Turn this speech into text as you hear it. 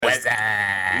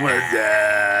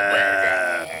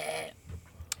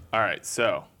All right,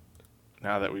 so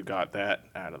now that we've got that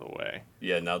out of the way.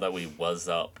 Yeah, now that we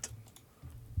was-upped.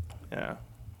 Yeah.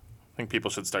 I think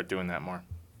people should start doing that more.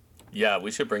 Yeah,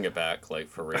 we should bring it back, like,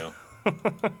 for real.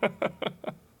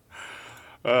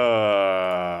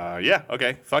 Yeah,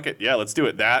 okay, fuck it. Yeah, let's do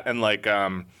it. That and, like,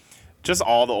 just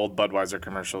all the old Budweiser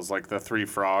commercials, like the Three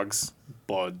Frogs,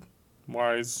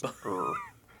 Budweiser.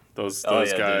 Those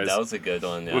guys. Dude, that was a good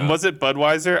one. Yeah. When was it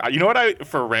Budweiser? You know what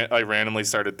I randomly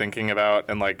started thinking about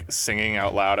and like singing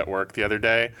out loud at work the other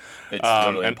day? It's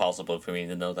totally impossible for me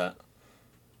to know that.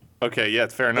 Okay, yeah,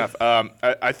 it's fair enough.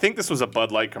 I think this was a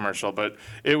Bud Light commercial, but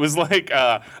it was like,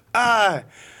 I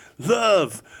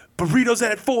love burritos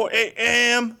at 4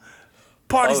 a.m.,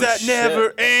 parties that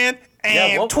never end,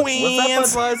 and twins.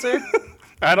 Was that Budweiser?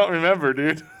 I don't remember,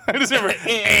 dude. I just remember,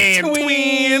 and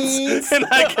twins. And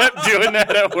I kept doing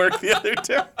that at work the other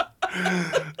day.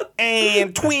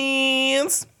 And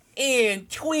twins. And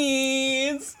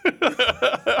twins.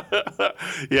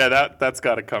 Yeah, that's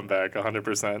got to come back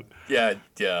 100%. Yeah.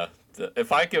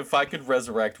 If I could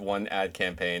resurrect one ad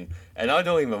campaign, and I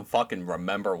don't even fucking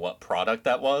remember what product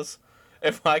that was,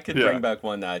 if I could bring back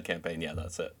one ad campaign, yeah,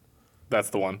 that's it.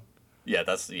 That's the one. Yeah,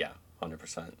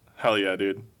 100%. Hell yeah,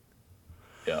 dude.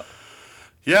 Yeah.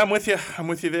 Yeah, I'm with you. I'm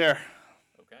with you there.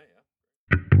 Okay, yeah.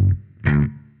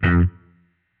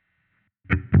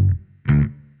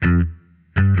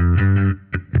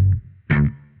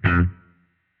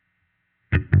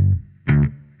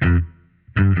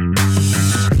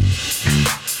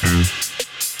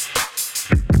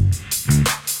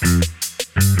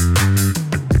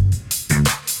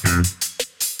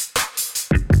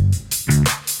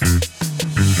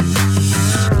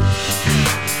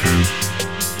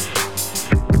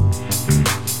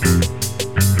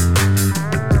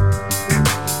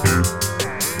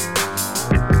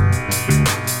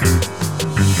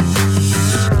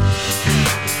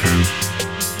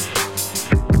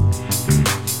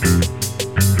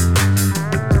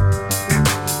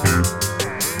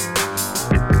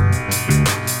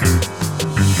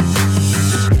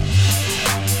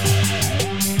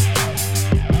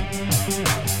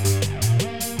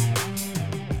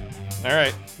 All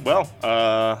right. Well,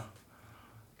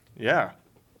 yeah.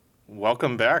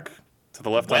 Welcome back to the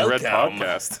Left on Red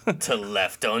podcast. To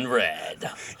Left on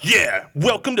Red. Yeah,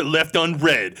 welcome to Left on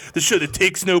Red, the show that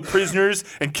takes no prisoners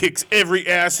and kicks every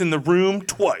ass in the room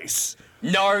twice.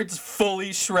 Nards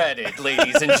fully shredded,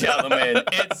 ladies and gentlemen.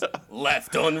 It's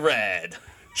Left on Red.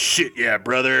 Shit, yeah,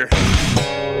 brother.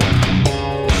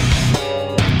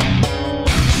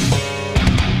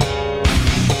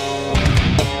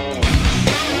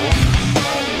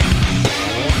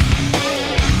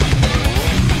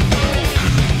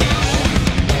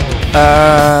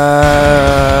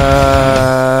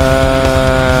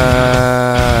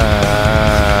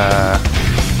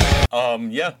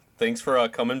 Yeah, thanks for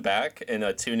coming back and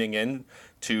tuning in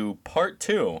to part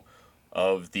 2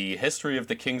 of the History of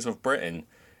the Kings of Britain,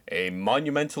 a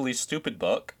monumentally stupid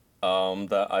book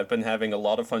that I've been having a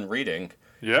lot of fun reading.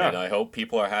 Yeah. And I hope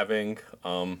people are having,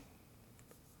 well,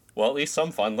 at least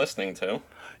some fun listening to.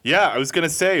 Yeah, I was going to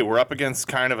say, we're up against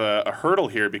kind of a hurdle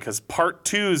here because part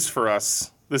 2s for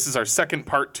us, this is our second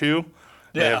part 2.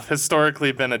 They have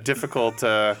historically been a difficult,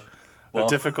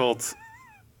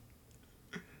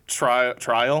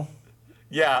 trial.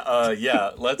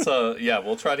 Yeah, let's,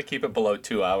 we'll try to keep it below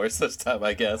 2 hours this time,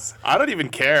 I guess. I don't even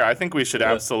care. I think we should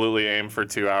absolutely aim for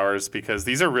 2 hours because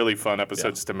these are really fun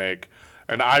episodes to make,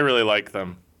 and I really like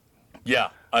them. Yeah,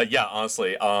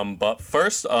 honestly. But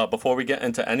first, before we get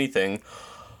into anything,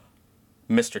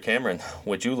 Mr. Cameron,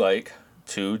 would you like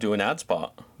to do an ad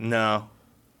spot? No.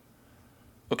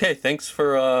 Okay, thanks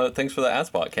for the ad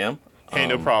spot, Cam. Hey,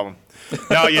 no problem.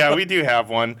 No, yeah, we do have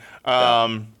one.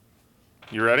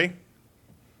 You ready?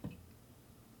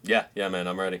 Yeah, man,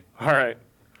 I'm ready. All right.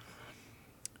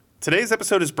 Today's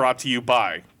episode is brought to you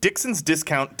by Dixon's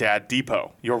Discount Dad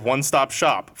Depot, your one-stop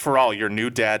shop for all your new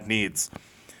dad needs.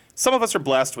 Some of us are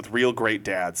blessed with real great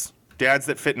dads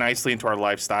that fit nicely into our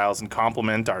lifestyles and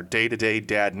complement our day-to-day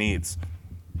dad needs.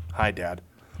 Hi, Dad.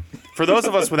 For those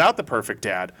of us without the perfect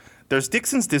dad, there's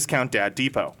Dixon's Discount Dad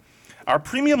Depot. Our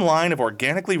premium line of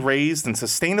organically raised and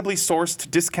sustainably sourced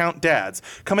discount dads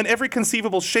come in every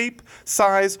conceivable shape,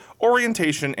 size,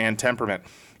 orientation, and temperament.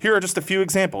 Here are just a few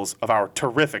examples of our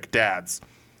terrific dads.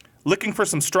 Looking for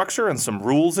some structure and some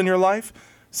rules in your life?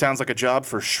 Sounds like a job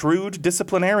for shrewd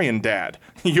disciplinarian dad.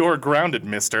 You're grounded,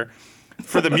 mister.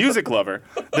 For the music lover,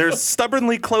 there's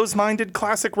stubbornly close-minded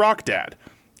classic rock dad.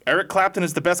 Eric Clapton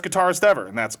is the best guitarist ever,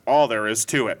 and that's all there is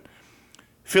to it.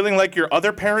 Feeling like your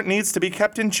other parent needs to be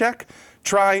kept in check?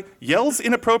 Try yells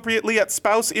inappropriately at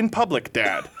spouse in public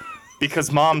dad,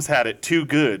 because mom's had it too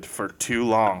good for too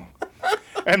long.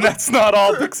 And that's not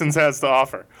all Dixon's has to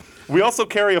offer. We also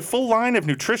carry a full line of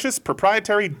nutritious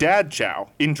proprietary dad chow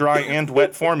in dry and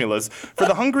wet formulas for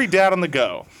the hungry dad on the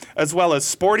go, as well as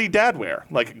sporty dadwear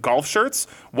like golf shirts,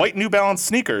 white New Balance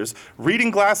sneakers, reading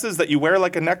glasses that you wear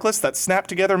like a necklace that snap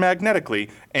together magnetically,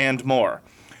 and more.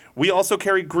 We also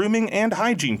carry grooming and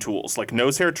hygiene tools like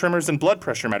nose hair trimmers and blood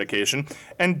pressure medication,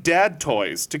 and dad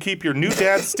toys to keep your new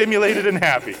dad stimulated and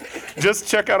happy. Just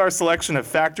check out our selection of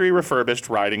factory refurbished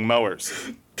riding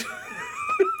mowers.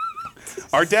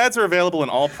 Our dads are available in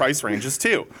all price ranges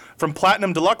too, from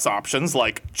platinum deluxe options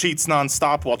like cheats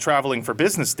nonstop while traveling for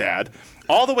business dad,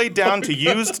 all the way down to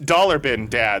used dollar bin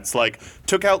dads like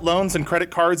took out loans and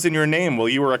credit cards in your name while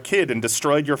you were a kid and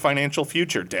destroyed your financial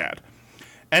future dad.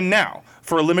 And now,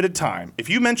 for a limited time, if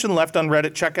you mention Left Unread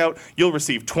at checkout, you'll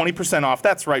receive 20% off.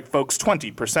 That's right, folks,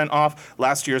 20% off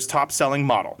last year's top-selling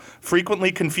model.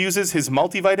 Frequently confuses his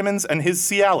multivitamins and his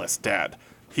Cialis dad.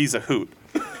 He's a hoot.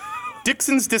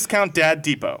 Dixon's Discount Dad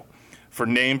Depot. For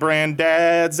name brand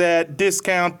dads at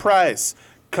discount price.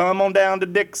 Come on down to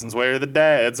Dixon's where the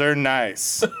dads are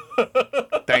nice.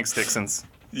 Thanks, Dixon's.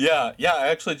 Yeah, I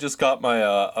actually just got my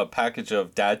a package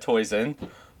of dad toys in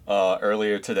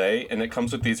earlier today, and it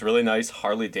comes with these really nice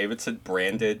Harley Davidson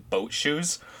branded boat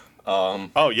shoes.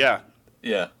 Oh, yeah.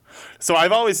 Yeah. So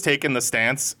I've always taken the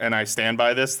stance, and I stand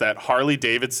by this, that Harley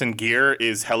Davidson gear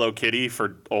is Hello Kitty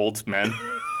for old men.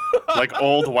 Like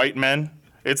old white men.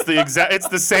 It's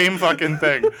the same fucking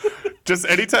thing. Just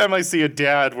anytime I see a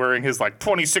dad wearing his like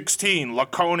 2016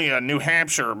 Laconia, New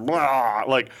Hampshire, blah,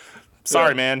 like,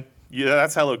 sorry, man. Yeah,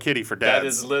 that's Hello Kitty for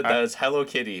dads. That is Hello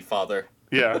Kitty, father.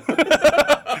 Yeah.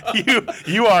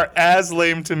 you are as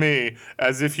lame to me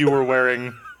as if you were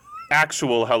wearing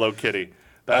actual Hello Kitty.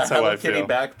 That's how I feel. Hello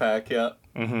Kitty backpack, yeah.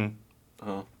 Mm-hmm.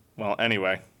 Oh. Well,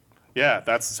 anyway. Yeah,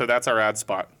 that's our ad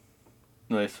spot.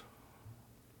 Nice.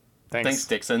 Thanks,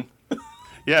 Dixon.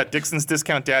 Yeah, Dixon's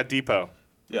Discount Dad Depot.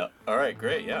 Yeah. All right,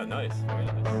 great. Yeah, nice. Very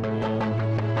nice.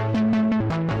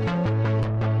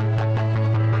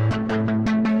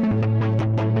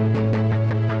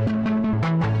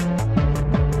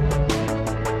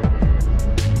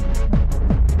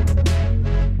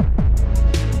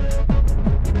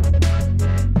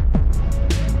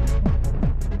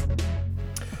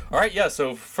 All right, yeah,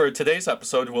 so for today's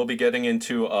episode, we'll be getting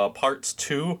into parts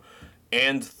 2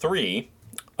 and 3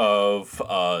 of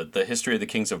the history of the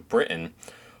kings of Britain.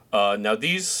 Now,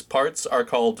 these parts are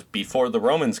called Before the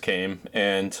Romans Came,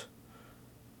 and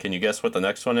can you guess what the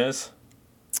next one is?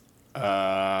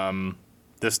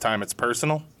 This time it's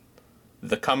personal?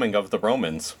 The Coming of the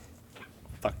Romans.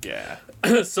 Fuck yeah.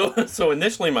 So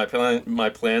initially my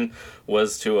plan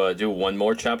was to do one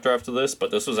more chapter after this,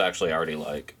 but this was actually already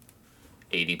like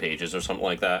 80 pages or something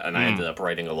like that, and I ended up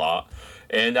writing a lot.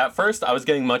 And at first, I was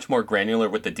getting much more granular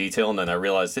with the detail, and then I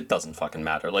realized it doesn't fucking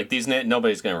matter. Like,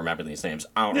 nobody's going to remember these names.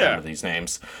 I don't remember these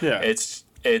names. Yeah.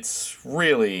 It's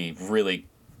really, really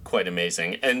quite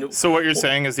amazing. And so what you're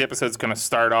saying is the episode's going to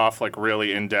start off, like,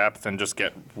 really in-depth and just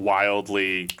get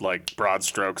wildly, like, broad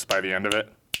strokes by the end of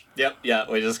it? Yep, yeah,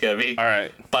 we're just going to be... All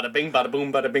right. Bada bing, bada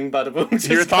boom, bada bing, bada boom.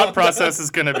 Your thought process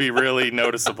is going to be really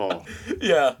noticeable.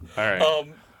 Yeah. All right.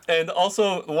 And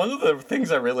also, one of the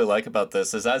things I really like about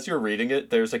this is as you're reading it,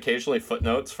 there's occasionally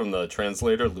footnotes from the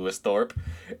translator, Lewis Thorpe,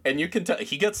 and you can tell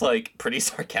he gets, like, pretty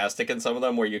sarcastic in some of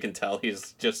them, where you can tell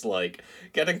he's just, like,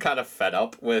 getting kind of fed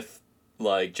up with,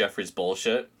 like, Jeffrey's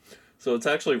bullshit. So it's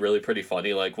actually really pretty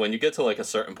funny, like, when you get to, like, a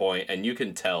certain point, and you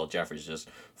can tell Jeffrey's just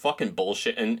fucking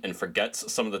bullshitting and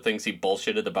forgets some of the things he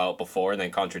bullshitted about before and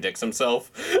then contradicts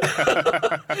himself.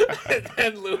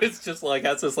 and Lewis just, like,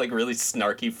 has this, like, really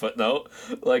snarky footnote,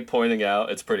 like, pointing out.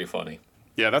 It's pretty funny.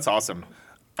 Yeah, that's awesome.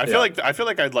 I feel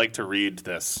like I'd like to read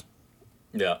this.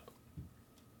 Yeah.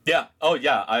 Yeah. Oh,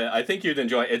 yeah. I think you'd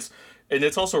enjoy it.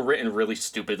 It's also written really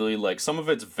stupidly. Like, some of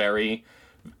it's very...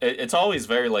 It's always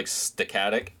very, like,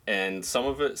 staccatic, and some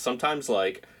of it, sometimes,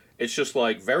 like, it's just,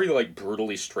 like, very, like,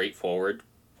 brutally straightforward.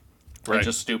 Right. And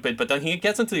just stupid. But then he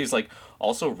gets into these, like,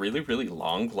 also really, really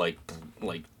long, like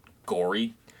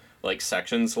gory, like,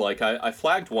 sections. Like, I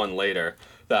flagged one later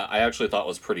that I actually thought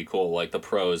was pretty cool, like, the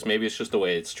prose. Maybe it's just the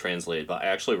way it's translated, but I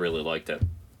actually really liked it.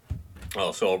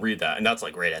 Oh, so I'll read that, and that's,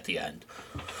 like, right at the end.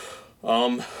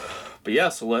 But yeah,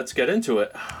 so let's get into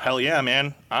it. Hell yeah,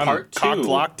 man. I'm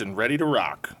cock-locked and ready to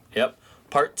rock. Yep.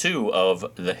 Part 2 of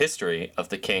the history of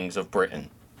the kings of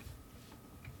Britain.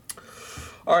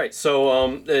 All right,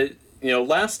 so,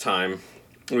 last time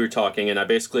we were talking, and I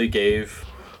basically gave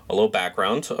a little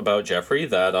background about Geoffrey,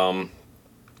 that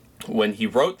when he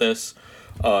wrote this,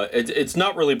 It's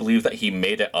not really believed that he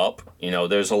made it up.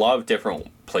 There's a lot of different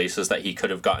places that he could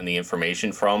have gotten the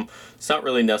information from. It's not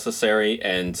really necessary,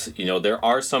 and there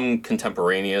are some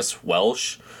contemporaneous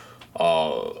Welsh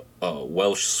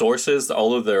sources,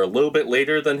 although they're a little bit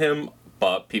later than him.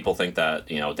 But people think that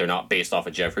they're not based off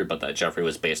of Geoffrey, but that Geoffrey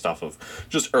was based off of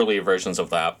just earlier versions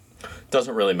of that.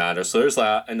 Doesn't really matter. So there's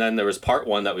that, and then there was part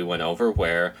 1 that we went over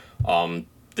where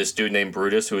this dude named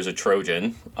Brutus, who is a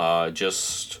Trojan,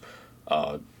 just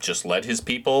led his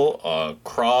people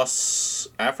across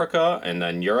Africa and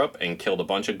then Europe and killed a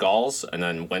bunch of Gauls, and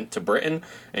then went to Britain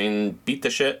and beat the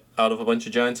shit out of a bunch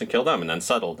of giants and killed them, and then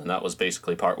settled. And that was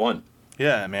basically part 1.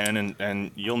 Yeah, man,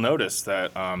 and you'll notice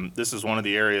that this is one of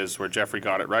the areas where Geoffrey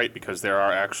got it right, because there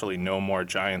are actually no more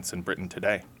giants in Britain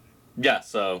today. Yeah,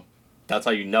 so that's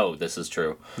how you know this is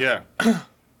true. Yeah.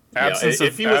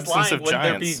 If he was lying, wouldn't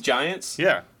giants. there be giants?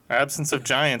 Yeah. Absence of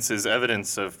giants is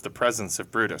evidence of the presence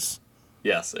of Brutus.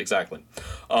 Yes, exactly.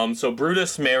 So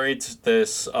Brutus married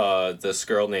this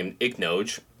girl named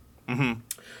Ignoge. Mm-hmm.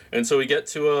 And so we get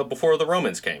to before the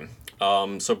Romans came.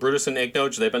 So Brutus and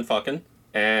Ignoge, they've been fucking,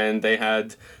 and they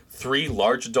had 3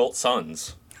 large adult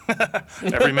sons.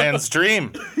 Every man's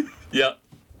dream. Yep.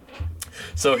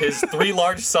 So his 3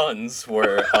 large sons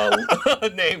were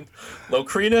named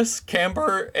Locrinus,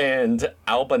 Camber, and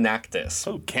Albanactus.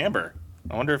 Oh, Camber.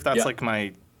 I wonder if that's Yeah. like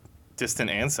my distant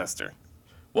ancestor.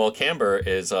 Well, Camber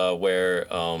is where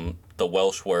the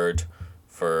Welsh word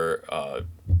for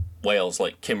Wales,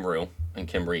 like Cymru and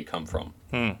Cymru, come from.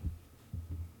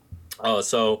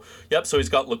 So he's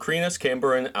got Locrinus,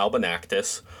 Camber, and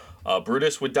Albanactus.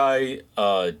 Brutus would die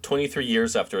 23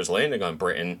 years after his landing on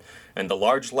Britain, and the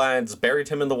large lads buried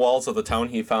him in the walls of the town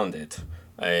he founded.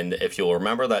 And if you'll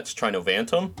remember, that's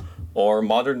Trinovantum, or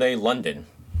modern-day London.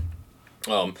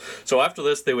 So after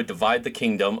this, they would divide the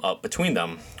kingdom up between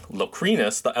them.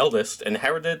 Locrinus, the eldest,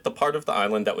 inherited the part of the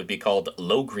island that would be called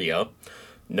Logria,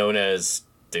 known as,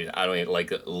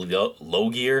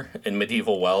 Logier in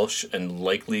medieval Welsh, and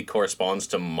likely corresponds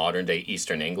to modern-day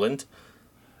Eastern England.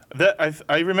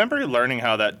 I remember learning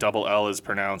how that double L is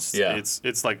pronounced. Yeah.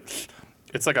 It's like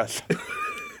a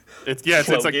it's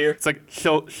like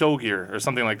Shogir or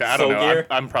something like that. I don't know. Shogir?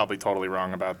 I'm probably totally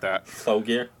wrong about that.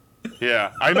 Logier.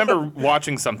 Yeah, I remember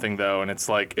watching something though, and it's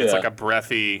like a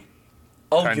breathy.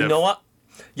 Oh, kind you of- know what?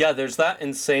 Yeah, there's that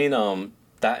insane town.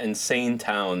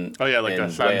 Oh yeah, like in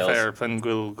the Wales. fanfare,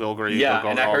 Gilgri. Yeah,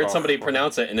 and I heard somebody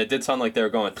pronounce it, and it did sound like they were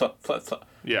going flip, flip, flip,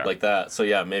 Yeah. like that. So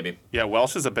yeah, maybe. Yeah,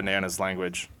 Welsh is a bananas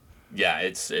language. Yeah,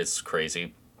 it's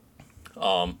crazy.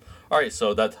 All right,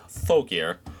 so that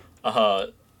Thogir,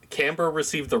 Camber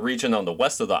received the region on the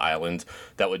west of the island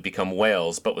that would become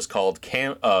Wales, but was called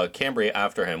Cambria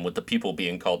after him, with the people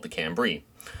being called the Cambri.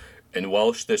 In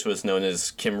Welsh, this was known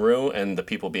as Cymru, and the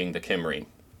people being the Cymri.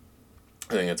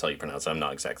 I think that's how you pronounce it. I'm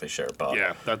not exactly sure, but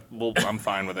Yeah, I'm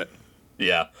fine with it.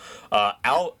 yeah.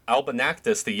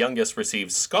 Albanactus, the youngest,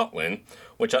 received Scotland,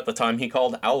 which at the time he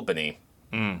called Albany.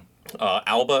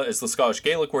 Alba is the Scottish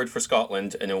Gaelic word for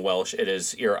Scotland, and in Welsh it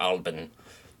is Ir Alban.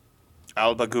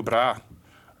 Alba Gubra.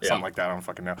 Yeah. Something like that. I don't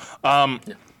fucking know.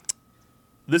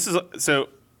 This is so.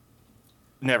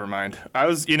 Never mind. I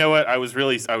was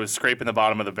scraping the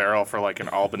bottom of the barrel for like an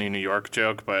Albany, New York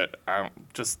joke, but I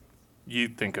don't just. You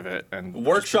think of it and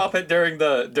Workshop it during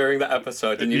the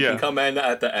episode, and you can come in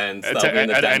at the end.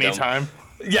 at any time.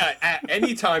 Yeah, at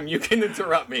any time you can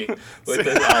interrupt me with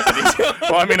an Albany joke.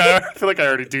 Well, I mean, I feel like I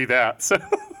already do that. So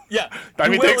Yeah. I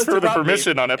mean, you will thanks for the interrupt me.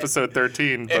 permission on episode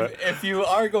 13. But If you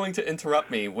are going to interrupt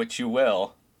me, which you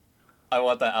will, I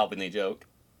want that Albany joke.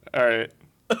 all right.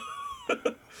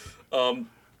 All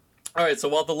right, so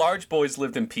while the large boys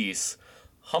lived in peace,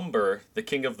 Humber, the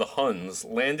king of the Huns,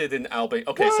 landed in Albany.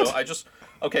 Okay, What? so I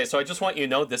just want you to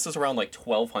know this is around like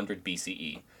 1200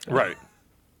 BCE. Right.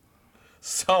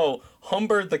 So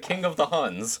Humber, the king of the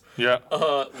Huns, Yeah.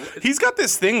 He's got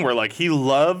this thing where like he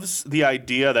loves the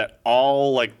idea that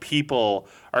all like people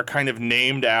are kind of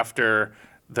named after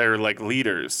their like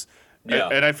leaders. Yeah.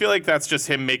 And I feel like that's just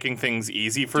him making things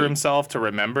easy for himself to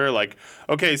remember. Like,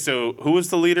 okay, so who was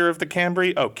the leader of the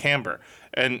Cambri? Oh, Camber.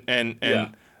 And Yeah.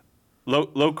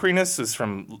 Locrinus is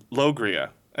from Logria.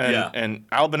 And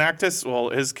Albanactus, well,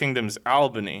 his kingdom's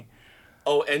Albany.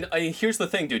 Oh, and here's the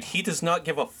thing, dude. He does not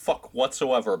give a fuck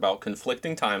whatsoever about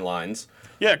conflicting timelines.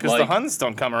 Yeah, because the Like- Huns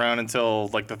don't come around until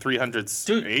like the 300s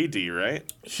Dude. AD,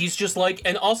 right? He's just like,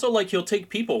 and also like he'll take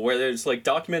people where there's like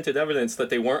documented evidence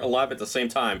that they weren't alive at the same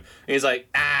time, and he's like,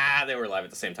 they were alive at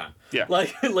the same time. Yeah.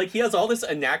 Like he has all this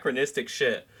anachronistic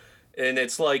shit, and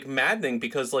it's like maddening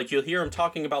because like you'll hear him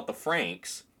talking about the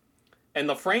Franks, and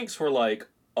the Franks were like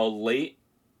a late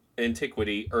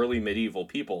antiquity, early medieval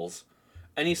peoples.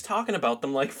 and he's talking about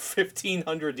them like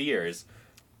 1,500 years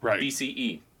Right.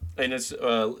 BCE. And it's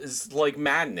like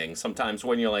maddening sometimes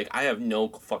when you're like, I have no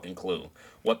fucking clue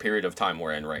what period of time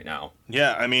we're in right now.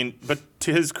 Yeah, I mean, but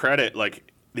to his credit,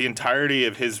 like, the entirety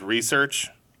of his research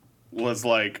was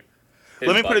like,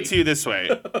 let me put it to you this way.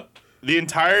 The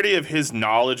entirety of his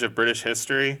knowledge of British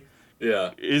history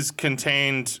Yeah. is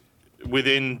contained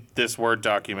within this Word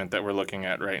document that we're looking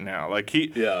at right now. Like, he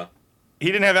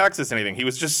didn't have access to anything. He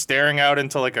was just staring out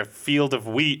into, like, a field of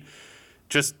wheat,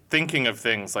 just thinking of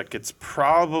things like, it's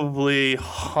probably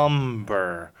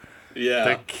Humber, Yeah.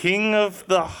 the king of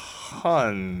the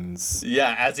Huns.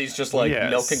 Yeah, as he's just like Yes.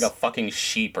 milking a fucking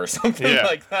sheep or something Yeah.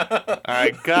 like that.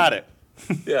 I got it.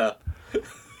 Yeah.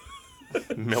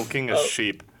 Milking a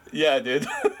sheep. Yeah, dude.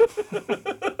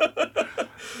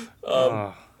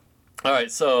 Oh. All right,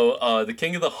 so the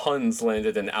king of the Huns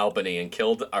landed in Albany and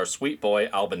killed our sweet boy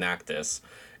Albinactus,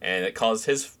 and it caused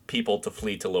his people to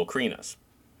flee to Locrinus.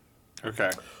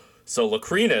 Okay. So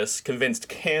Locrinus convinced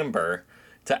Camber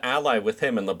to ally with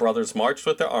him, and the brothers marched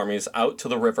with their armies out to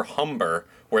the river Humber,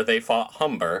 where they fought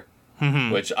Humber,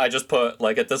 which I just put,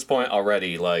 like, at this point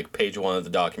already, like, page 1 of the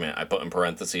document, I put in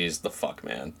parentheses, the fuck,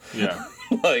 man. Yeah.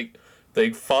 Like,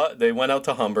 they went out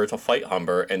to Humber to fight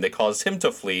Humber, and they caused him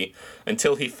to flee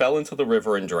until he fell into the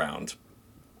river and drowned.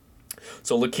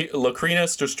 So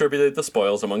Locrinus distributed the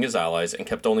spoils among his allies and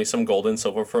kept only some gold and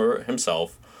silver for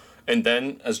himself. And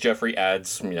then, as Geoffrey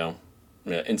adds,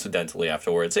 incidentally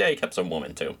afterwards, he kept some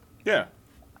women too. Yeah.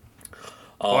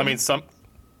 Well, I mean,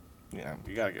 yeah,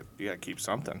 you gotta keep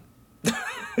something.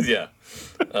 Yeah.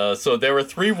 So there were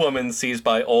 3 women seized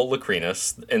by old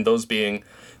Locrinus, and those being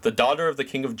the daughter of the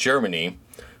king of Germany,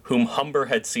 whom Humber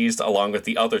had seized along with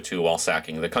the other 2 while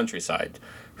sacking the countryside.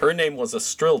 Her name was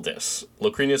Astrildis.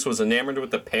 Locrinus was enamored with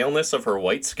the paleness of her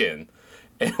white skin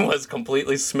and was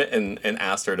completely smitten and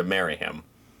asked her to marry him.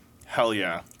 Hell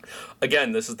yeah.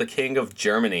 Again, this is the king of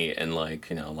Germany in like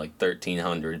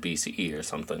 1300 BCE or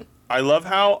something. I love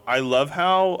how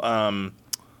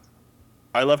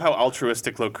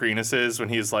altruistic Locrinus is when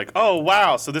he's like, "Oh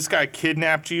wow, so this guy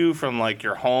kidnapped you from like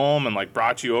your home and like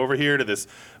brought you over here to this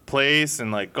place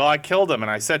and like, oh, I killed him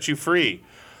and I set you free."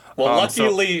 Well,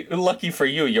 lucky for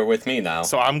you, you're with me now.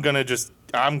 So I'm gonna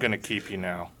keep you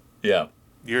now. Yeah.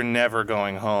 You're never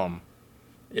going home.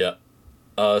 Yeah.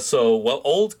 Old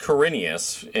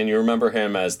Quirinius, and you remember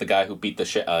him as the guy who beat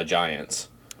the giants.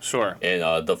 Sure. In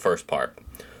the first part.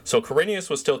 So Quirinius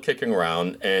was still kicking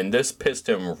around, and this pissed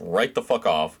him right the fuck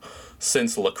off,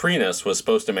 since Locrinus was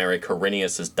supposed to marry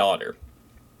Quirinius' daughter.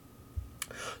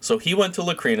 So he went to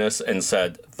Locrinus and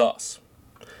said thus,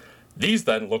 "These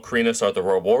then, Locrinus, are the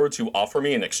rewards you offer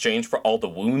me in exchange for all the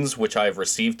wounds which I have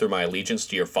received through my allegiance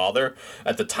to your father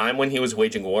at the time when he was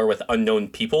waging war with unknown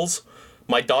peoples?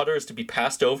 My daughter is to be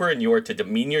passed over, and you are to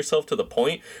demean yourself to the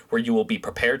point where you will be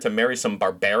prepared to marry some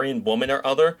barbarian woman or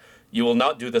other? You will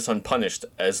not do this unpunished,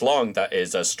 as long, that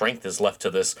is, as strength is left to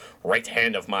this right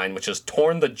hand of mine, which has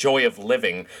torn the joy of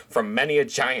living from many a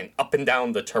giant up and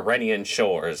down the Tyrrhenian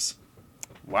shores."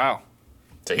 Wow.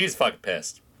 So he's fucking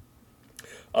pissed.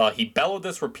 He bellowed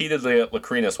this repeatedly at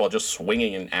Locrinus while just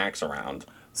swinging an axe around.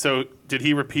 So did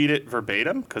he repeat it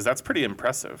verbatim? Because that's pretty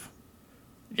impressive.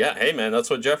 Yeah, hey man, that's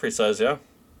what Geoffrey says, yeah.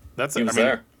 He was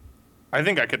there. I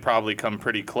think I could probably come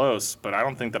pretty close, but I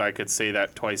don't think that I could say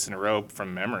that twice in a row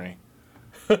from memory.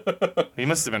 He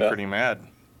must have been pretty mad.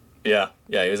 Yeah,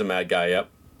 he was a mad guy, yep.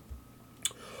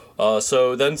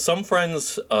 So then some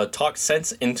friends talked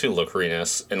sense into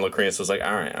Locrinus, and Locrinus was like,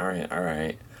 all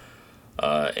right.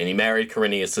 And he married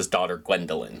Quirinius' daughter,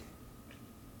 Gwendolen.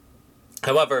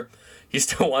 However, he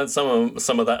still wanted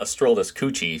some of that Astrildis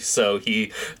coochie, so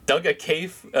he dug a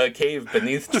cave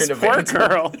beneath This Trinovantum. poor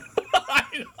girl.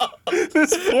 I know.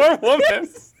 This poor woman.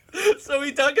 So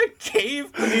he dug a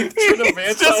cave beneath He's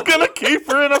Trinovantum. just gonna keep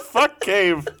her in a fuck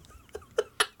cave.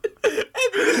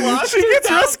 She She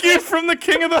gets rescued from the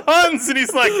king of the Huns, and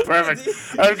he's like, "Perfect.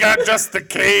 I've got just the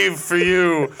cave for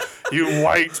you, you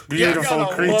white, beautiful You're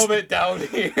gonna creature." love it down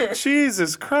here.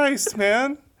 Jesus Christ,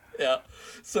 man. Yeah.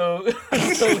 So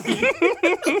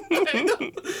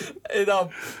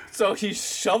he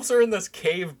shoves her in this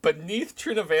cave beneath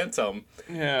Trinovantum,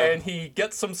 and he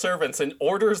gets some servants and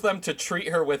orders them to treat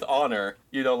her with honor,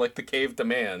 like the cave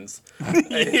demands.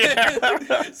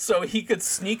 So he could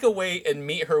sneak away and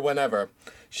meet her whenever.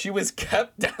 She was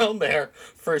kept down there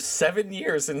for 7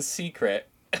 years in secret,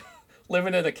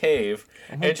 living in a cave,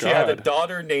 and she had a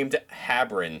daughter named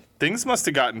Habrin. Things must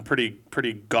have gotten pretty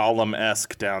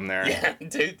Gollum-esque down there. Yeah,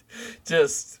 dude.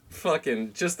 Just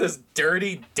this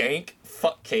dirty, dank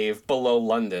fuck cave below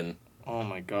London. Oh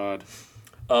my god.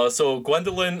 So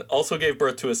Gwendolyn also gave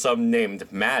birth to a son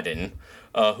named Madden,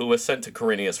 who was sent to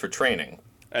Corineus for training.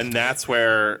 And that's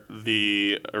where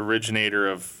the originator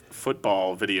of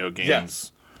football video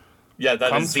games. Yeah, that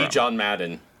comes is the from. John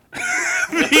Madden.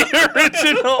 The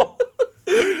original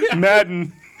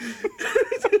Madden.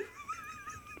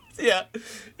 Yeah,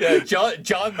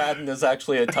 John Madden is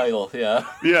actually a title. Yeah,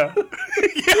 Yeah.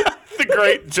 Yeah. The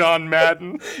great John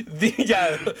Madden.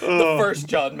 the first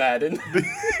John Madden.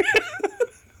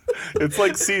 It's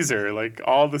like Caesar. Like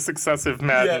all the successive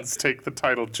Maddens take the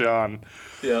title John.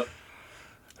 Yeah.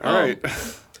 All right.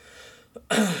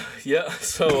 Yeah.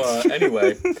 So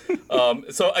anyway,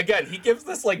 so again, he gives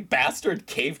this like bastard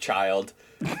cave child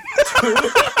to,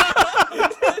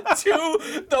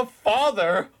 to the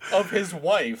father of his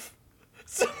wife.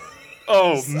 So,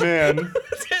 Oh man.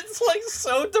 it's like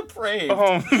so depraved.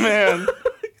 Oh man.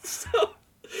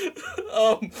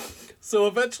 So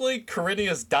eventually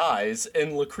Corineus dies,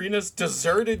 and Lucrinus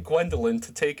deserted Gwendolyn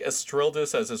to take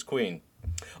Estrildis as his queen.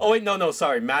 Oh wait, no,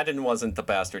 sorry. Madden wasn't the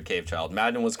bastard cave child.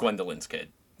 Madden was Gwendolyn's kid.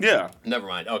 Yeah. Never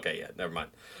mind. Okay, yeah, never mind.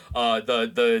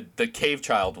 The cave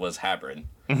child was Habrin,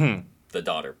 the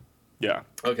daughter. Yeah.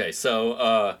 Okay,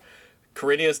 so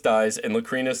Corineus dies, and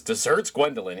Lucrinus deserts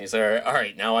Gwendolyn. He's like, all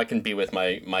right, now I can be with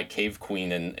my cave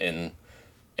queen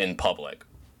in public.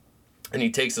 And he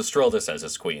takes Estrildis as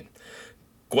his queen.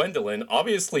 Gwendolyn,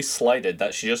 obviously slighted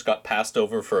that she just got passed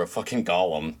over for a fucking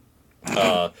golem,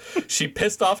 she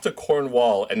pissed off to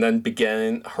Cornwall and then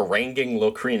began haranguing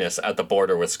Lucrinus at the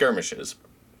border with skirmishes.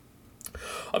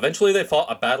 Eventually they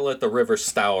fought a battle at the river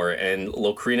Stour, and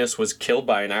Lucrinus was killed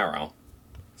by an arrow.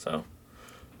 So,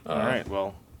 All right.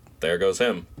 Well, there goes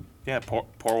him. yeah,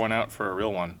 pour one out for a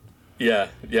real one. Yeah,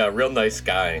 real nice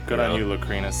guy. Good on you,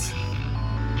 Lucrinus.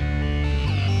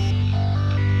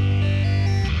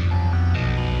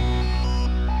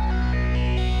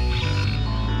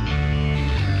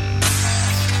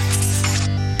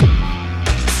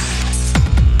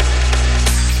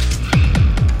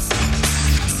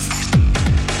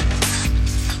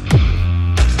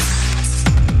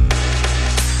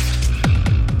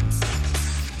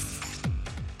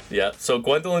 Yeah, so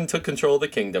Gwendolyn took control of the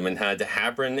kingdom and had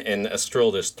Habrin and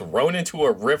Estrildis thrown into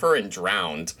a river and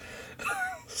drowned.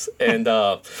 And,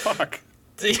 Fuck.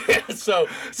 yeah, so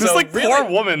This like really, poor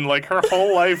woman, like her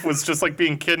whole life was just like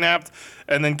being kidnapped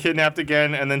and then kidnapped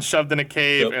again and then shoved in a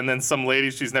cave, Yep. and then some lady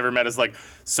she's never met is like,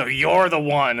 so you're the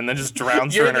one, and then just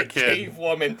drowns her you're and her the kid. cave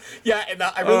woman. Yeah, and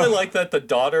I really like that the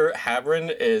daughter,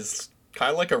 Habrin, is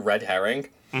kind of like a red herring.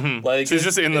 Mm-hmm. Like She's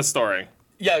just in the story.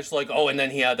 Yeah, it's like, oh, and then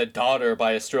he had a daughter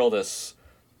by Estrildis,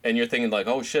 and you're thinking like,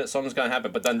 oh shit, something's gonna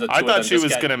happen. But then the two I of thought them she just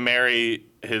was get- gonna marry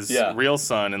his Yeah. real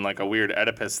son in like a weird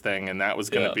Oedipus thing, and that was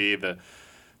gonna Yeah. be the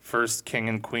first king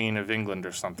and queen of England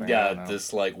or something. I Yeah, don't know.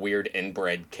 this like weird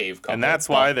inbred cave couple. And that's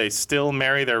why they still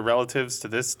marry their relatives to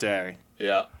this day.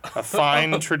 Yeah. A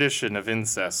fine tradition of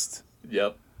incest.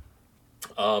 Yep.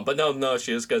 But no,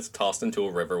 she just gets tossed into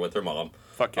a river with her mom.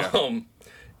 Fuck yeah.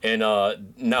 And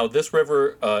now this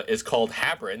river is called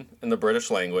Habrin in the British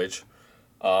language,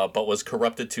 but was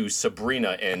corrupted to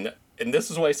Sabrina and this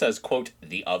is what he says, quote,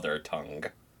 the other tongue.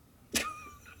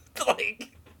 Like,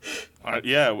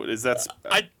 Yeah, is that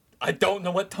I don't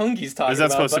know what tongue he's talking about. is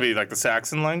that supposed to but- be like the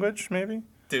Saxon language, maybe?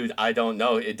 Dude, I don't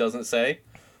know. It doesn't say.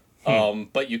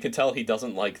 But you can tell he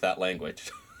doesn't like that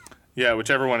language. Yeah,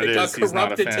 whichever one it It got is, he's not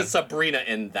a corrupted fan. to Sabrina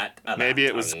in that Maybe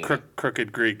it was tongue.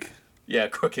 Crooked Greek. Yeah,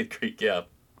 Crooked Creek, yeah.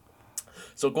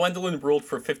 So Gwendolyn ruled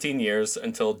for 15 years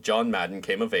until John Madden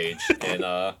came of age,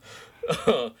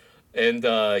 and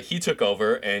he took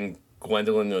over, and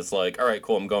Gwendolyn was like, all right,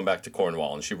 cool, I'm going back to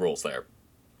Cornwall, and she rules there.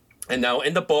 And now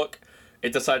in the book,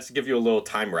 it decides to give you a little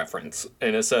time reference,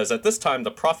 and it says, at this time,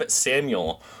 the prophet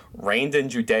Samuel reigned in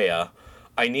Judea,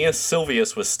 Aeneas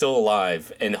Sylvius was still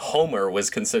alive, and Homer was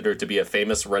considered to be a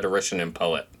famous rhetorician and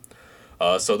poet.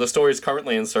 So the story is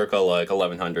currently in circa like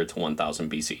 1100 to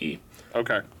 1000 BCE.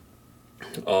 Okay.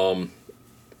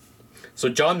 So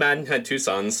John Madden had two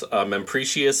sons,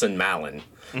 Memprecius and Malin.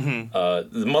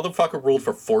 The motherfucker ruled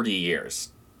for 40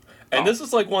 years. And this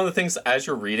is like one of the things, as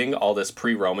you're reading all this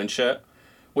pre-Roman shit,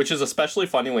 which is especially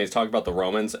funny when he's talking about the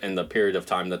Romans and the period of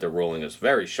time that they're ruling is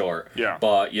very short. Yeah.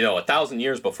 But, 1,000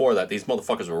 years before that, these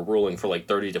motherfuckers were ruling for like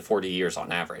 30 to 40 years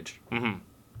on average.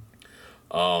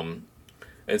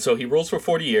 And so he rules for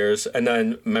 40 years, and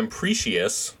then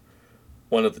Memprecius,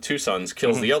 one of the two sons,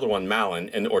 kills the other one, Malin,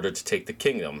 in order to take the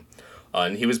kingdom.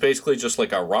 And he was basically just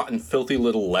like a rotten, filthy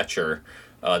little lecher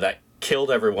that killed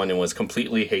everyone and was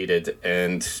completely hated,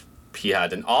 and he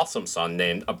had an awesome son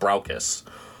named Abraucus.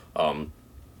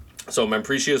 So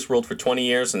Memprecius ruled for 20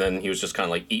 years, and then he was just kind of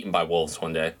like eaten by wolves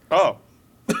one day. Oh.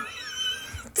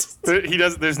 He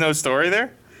does. There's no story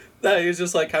there. No, he was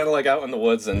just like kind of like out in the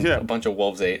woods, and Yeah. a bunch of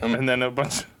wolves ate him. And then and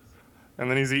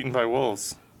then he's eaten by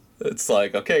wolves. It's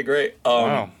like, okay, great.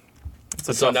 Wow. It's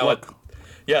a tough look.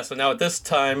 So now at this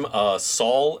time,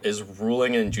 Saul is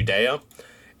ruling in Judea,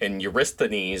 and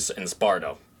Eurysthenes in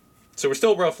Sparta. So we're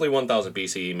still roughly 1000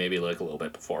 BCE, maybe like a little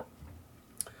bit before.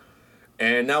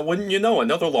 And now, wouldn't you know,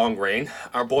 another long reign,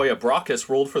 our boy Abracus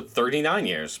ruled for 39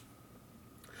 years.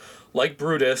 Like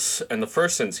Brutus and the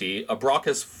first Cinci,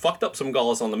 Abracus fucked up some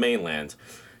Gauls on the mainland.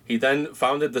 He then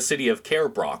founded the city of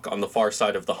Caerbrach on the far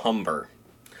side of the Humber.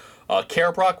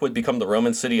 Caerbrach would become the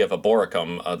Roman city of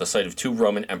Eboracum, the site of two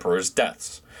Roman emperors'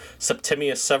 deaths,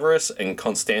 Septimius Severus and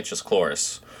Constantius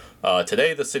Chlorus.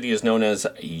 Today, the city is known as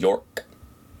York.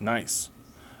 Nice.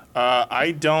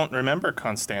 I don't remember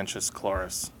Constantius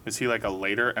Chlorus. Is he like a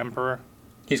later emperor?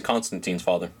 He's Constantine's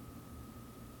father.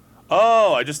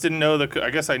 Oh, I just didn't know I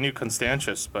guess I knew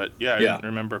Constantius, but yeah, I didn't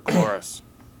remember Chlorus.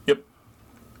 Yep.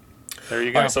 There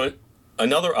you go. All right, so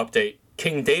another update.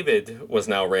 King David was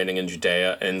now reigning in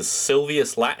Judea, and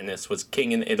Silvius Latinus was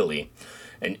king in Italy.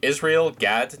 And Israel,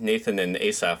 Gad, Nathan, and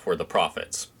Asaph were the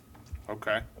prophets.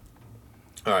 Okay.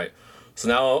 All right. So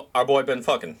now our boy been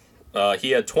fucking.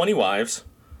 He had 20 wives,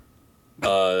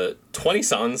 20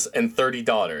 sons, and 30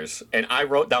 daughters. And I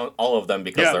wrote down all of them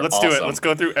because they're let's awesome. do it. Let's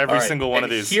go through every All right, single one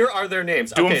and of these. Here are their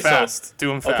names. Do okay, them fast. So, do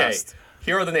them fast. Okay,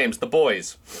 here are the names. The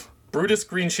boys. Brutus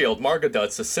Greenshield,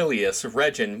 Margadud, Cecilius,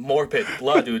 Regin, Morbid,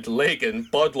 Bloodud, Lagan,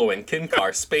 Budloin,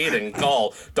 Kinkar, Spaden,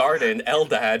 Gaul, Dardan,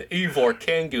 Eldad, Ivor,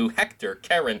 Kangu, Hector,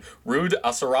 Karen, Rude,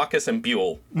 Assaracus, and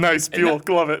Buell. Nice, Buell.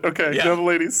 Love it. Okay, Yeah. now the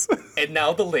ladies. And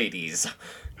now the ladies.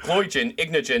 Gloigen,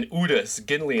 Ignigen, Udus,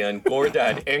 Ginlian,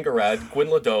 Gordad, Angarad,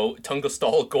 Gwynlado,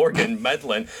 Tungastal, Gorgon,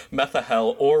 Medlin,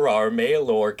 Methahel, Orar,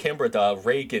 Maelor, Cambrada,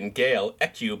 Reagan, Gale,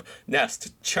 Ecube,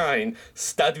 Nest, Chine,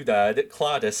 Stadudad,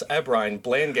 Claudus, Ebrine,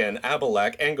 Blangan,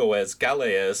 Abalak, Angoez,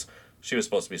 Galaez, she was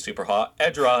supposed to be super hot,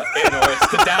 Edra, Anoris,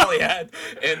 Tadaliad,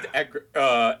 and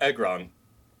Egron.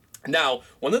 Now,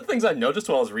 one of the things I noticed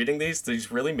while I was reading these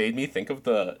really made me think of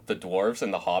the dwarves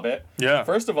and the Hobbit. Yeah.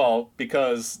 First of all,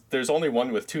 because there's only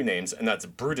one with two names, and that's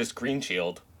Brutus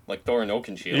Greenshield, like Thorin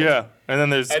Oakenshield. Yeah, and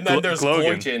then there's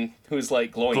Glogan. Gloigen, who's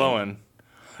like glowing.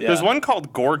 Yeah. There's one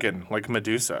called Gorgon, like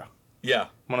Medusa, Yeah.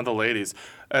 one of the ladies.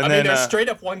 I And mean, then there's straight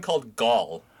up one called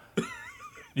Gaul.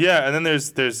 yeah, and then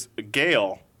there's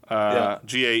Gael. Yeah.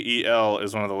 Gael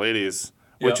is one of the ladies,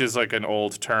 which Yeah. is like an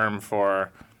old term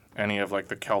for any of like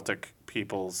the Celtic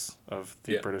peoples of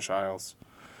the Yeah. British Isles.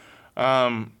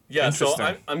 Yeah, so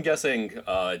Interesting. I'm guessing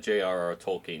J.R.R.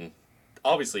 Tolkien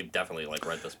obviously definitely like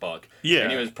read this book. Yeah.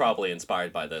 And he was probably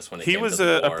inspired by this when it He came was to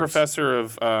the a dwarves. professor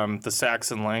of the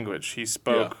Saxon language. He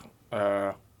spoke.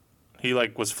 He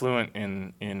like was fluent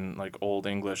in like Old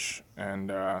English and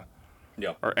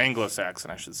Yeah. or Anglo-Saxon,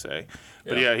 I should say.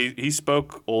 But Yeah. he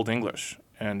spoke Old English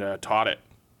and taught it,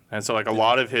 and so like a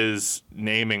lot of his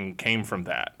naming came from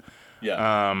that.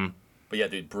 Yeah. But yeah,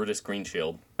 dude, Brutus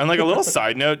Greenshield. And like a little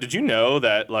side note, did you know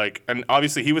that like, and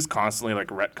obviously he was constantly like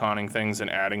retconning things and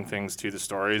adding things to the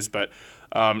stories, but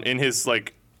in his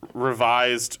like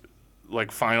revised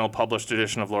like final published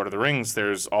edition of Lord of the Rings,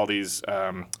 there's all these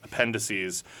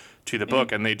appendices to the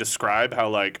book, and they describe how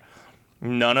like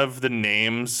none of the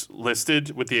names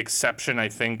listed, with the exception I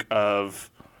think of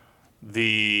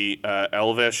the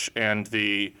Elvish and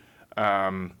the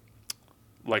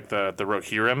like the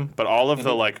Rohirrim, but all of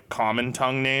the like common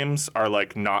tongue names are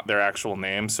like not their actual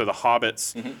names. So the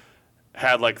hobbits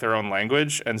had like their own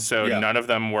language, and so Yeah. none of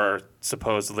them were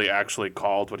supposedly actually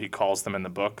called what he calls them in the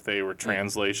book. They were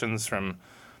translations from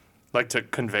like to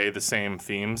convey the same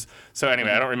themes. So anyway,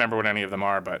 I don't remember what any of them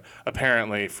are, but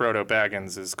apparently Frodo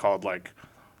Baggins is called like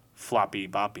Floppy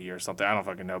Boppy or something. I don't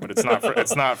fucking know, but it's not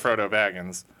it's not Frodo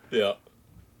Baggins. Yeah.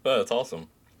 Oh, that's awesome.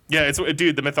 Yeah, it's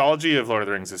dude. The mythology of Lord of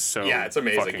the Rings is so Yeah, it's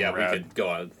amazing. fucking Yeah, rad. we could go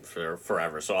on for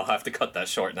forever, so I'll have to cut that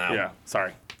short now. Yeah,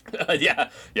 sorry. yeah.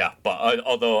 But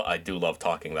although I do love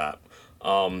talking that.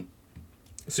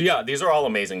 So yeah, these are all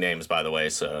amazing names, by the way.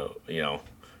 So you know,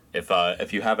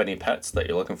 if you have any pets that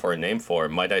you're looking for a name for,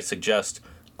 might I suggest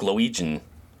Gloigen?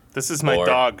 This is my Or-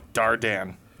 dog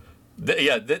Dardan.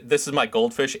 This is my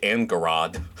goldfish and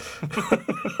Garad.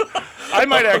 I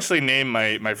might actually name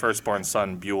my firstborn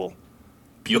son Buell.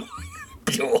 Buell.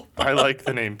 I like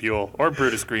the name Buell or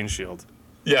Brutus Greenshield.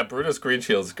 Yeah, Brutus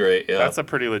Greenshield's great. Yeah, That's a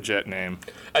pretty legit name.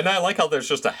 and I like how there's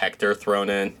just a Hector thrown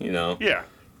in. You know, Yeah.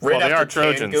 right well, they after are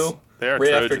Trojans. Kangu. They are right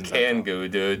Trojans. after Kangu,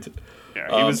 dude.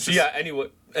 Yeah, he was So just, yeah.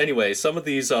 Anyway, some of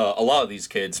these, a lot of these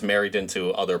kids married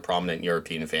into other prominent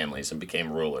European families and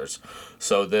became rulers.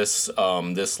 So this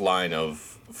line of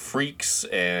freaks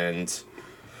and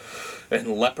and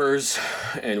lepers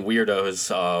and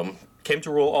weirdos came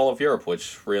to rule all of Europe,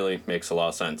 which really makes a lot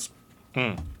of sense.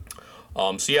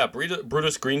 So yeah,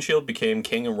 Brutus Greenshield became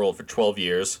king and ruled for 12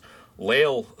 years.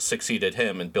 Lael succeeded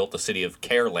him and built the city of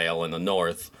Carlisle in the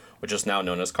north, which is now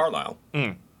known as Carlisle.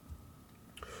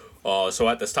 So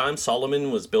at this time,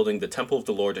 Solomon was building the Temple of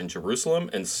the Lord in Jerusalem,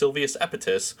 and Silvius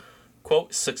Epictetus,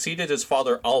 quote, succeeded his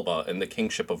father Alba in the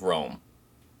kingship of Rome.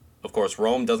 Of course,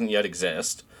 Rome doesn't yet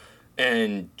exist,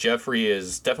 and Geoffrey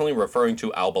is definitely referring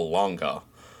to Alba Longa,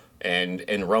 and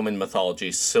in Roman mythology,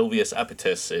 Silvius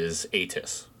Epictetus is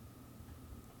Attis.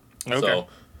 Okay. So,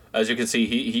 as you can see,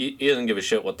 he doesn't give a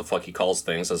shit what the fuck he calls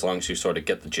things, as long as you sort of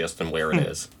get the gist and where it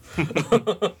is.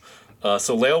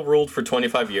 So Lael ruled for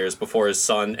 25 years before his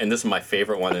son, and this is my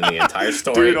favorite one in the entire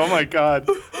story. Dude, oh my god.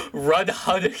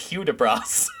 Rudhud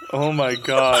Hudibras Oh my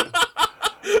god.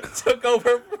 took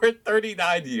over for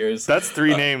 39 years. That's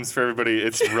three names for everybody.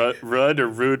 It's Rud or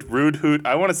Rude Hood.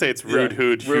 I want to say it's Rude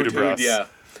Hood Hudibras. Yeah.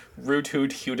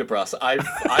 Rudhud Hudibras. I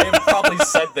have probably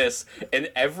said this in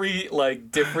every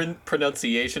like different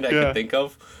pronunciation I can think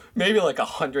of. Maybe like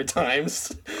 100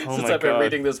 times since I've been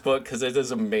reading this book, because it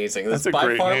is amazing. This is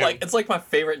by far name. it's like my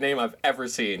favorite name I've ever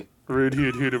seen. Rude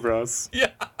Hudibras.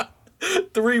 Yeah.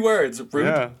 3 words.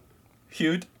 Rude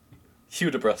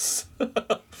Hudibras.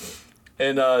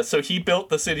 And so he built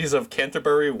the cities of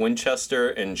Canterbury, Winchester,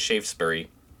 and Shaftesbury.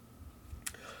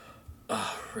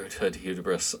 Oh, Rudhud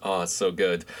Hudibras. Oh, it's so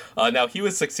good. Now, he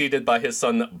was succeeded by his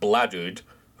son Bladud,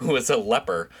 who was a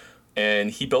leper,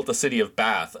 and he built the city of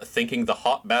Bath, thinking the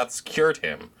hot baths cured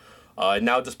him.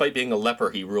 Now, despite being a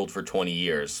leper, he ruled for 20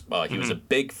 years. He was a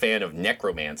big fan of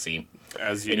necromancy.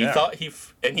 He thought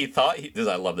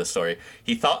I love this story.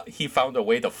 He thought he found a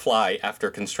way to fly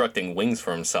after constructing wings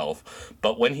for himself.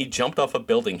 But when he jumped off a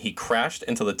building, he crashed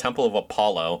into the Temple of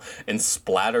Apollo and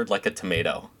splattered like a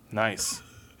tomato. Nice.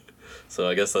 So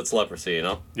I guess that's leprosy, you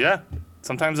know? Yeah.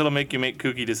 Sometimes it'll make you make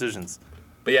kooky decisions.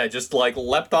 But yeah, just like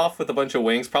leapt off with a bunch of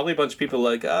wings. Probably a bunch of people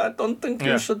like, I don't think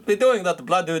you should be doing that,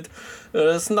 blood dude.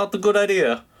 It's not a good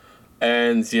idea.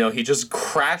 And, you know, he just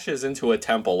crashes into a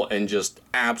temple and just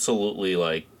absolutely,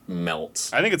 like,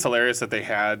 melts. I think it's hilarious that they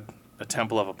had a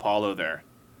Temple of Apollo there.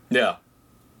 Yeah.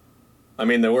 I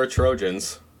mean, there were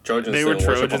Trojans. They were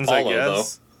Trojans, Apollo, I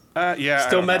guess. Yeah.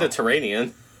 Still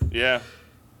Mediterranean. Yeah.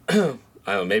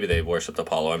 I don't know, maybe they worshipped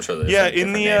Apollo. I'm sure there's a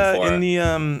different name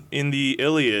for in the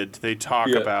Iliad they talk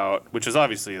about, which is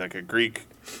obviously like a Greek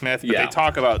myth, but they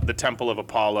talk about the Temple of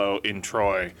Apollo in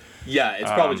Troy. Yeah,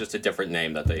 it's probably just a different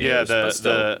name that they use.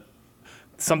 Yeah,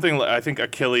 something I think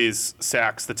Achilles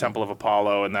sacks the Temple of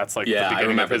Apollo, and that's like the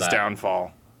beginning of his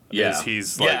downfall. Yeah,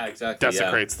 he's like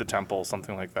desecrates the temple,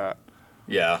 something like that.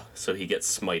 Yeah, so he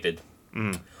gets smited.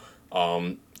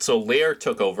 So Lear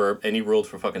took over, and he ruled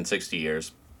for fucking 60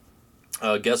 years.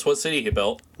 Guess what city he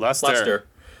built? Leicester.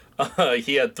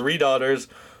 He had 3 daughters,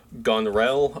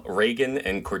 Gonrel, Regan,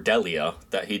 and Cordelia,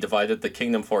 that he divided the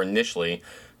kingdom for initially,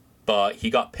 but he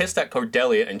got pissed at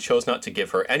Cordelia and chose not to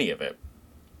give her any of it.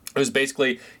 It was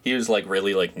basically, he was like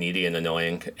really like needy and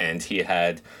annoying, and he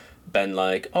had been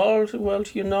like, oh, well,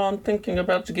 you know, I'm thinking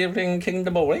about giving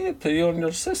kingdom away to you and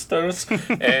your sisters.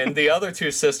 And the other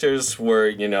 2 sisters were,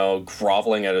 you know,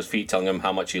 groveling at his feet, telling him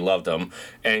how much he loved them.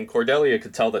 And Cordelia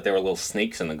could tell that there were little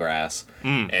snakes in the grass.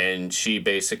 And she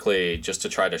basically, just to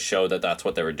try to show that that's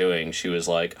what they were doing, she was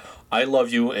like, I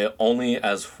love you only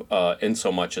as in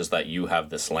so much as that you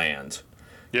have this land.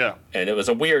 Yeah. And it was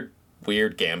a weird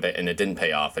gambit, and it didn't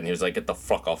pay off. And he was like, get the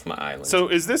fuck off my island. So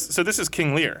this is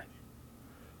King Lear.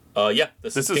 Yeah,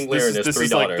 this is King Lear and his 3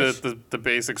 daughters. This is like the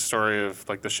basic story of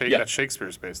like that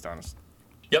Shakespeare's based on.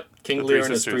 Yep, King Lear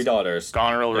and his 3 daughters.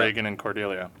 Goneril, Regan, and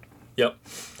Cordelia. Yep.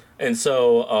 And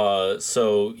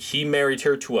so he married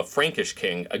her to a Frankish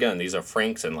king. Again, these are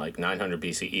Franks in like 900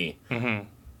 BCE.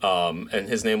 And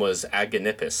his name was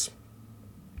Agenippus.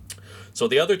 So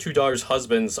the other 2 daughters'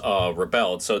 husbands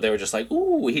rebelled, so they were just like,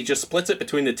 ooh, he just splits it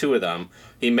between the 2 of them.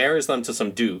 He marries them to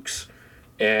some dukes,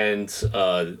 and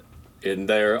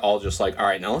they're all just like, all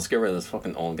right, now let's get rid of this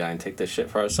fucking old guy and take this shit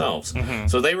for ourselves.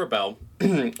 So they rebel,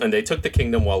 and they took the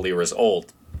kingdom while Lear was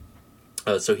old.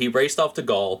 So he raced off to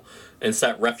Gaul and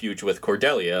sought refuge with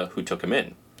Cordelia, who took him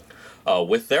in.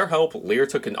 With their help, Lear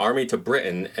took an army to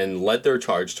Britain and led their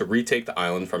charge to retake the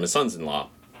island from his sons-in-law.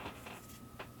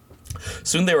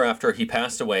 Soon thereafter, he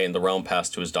passed away, and the realm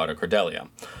passed to his daughter Cordelia.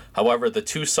 However, the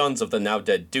 2 sons of the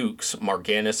now-dead dukes,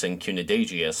 Marganus and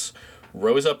Cunidagius,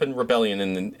 rose up in rebellion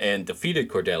and defeated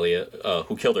Cordelia,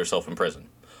 who killed herself in prison.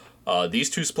 These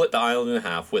 2 split the island in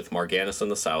half, with Marganus in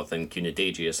the south and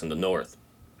Cunidagius in the north.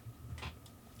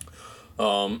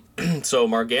 So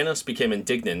Marganus became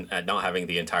indignant at not having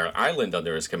the entire island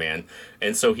under his command,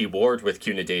 and so he warred with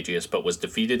Cunadagius, but was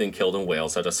defeated and killed in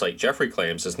Wales at a site Geoffrey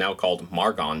claims is now called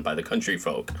Margon by the country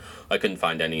folk. I couldn't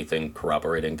find anything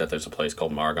corroborating that there's a place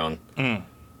called Margon.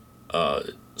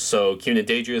 So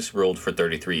Cunadagius ruled for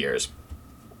 33 years.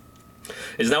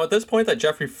 It is now at this point that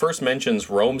Geoffrey first mentions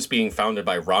Rome's being founded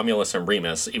by Romulus and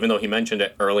Remus, even though he mentioned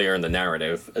it earlier in the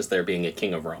narrative as there being a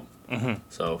king of Rome.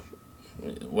 So,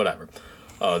 whatever.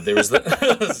 There was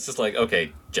it's just like,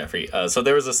 okay, Geoffrey. So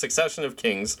there was a succession of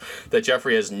kings that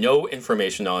Geoffrey has no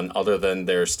information on other than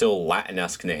they're still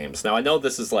Latin-esque names. Now, I know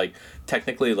this is like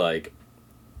technically like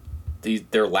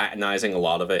they're Latinizing a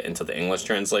lot of it into the English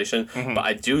translation, but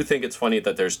I do think it's funny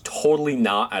that there's totally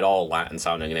not at all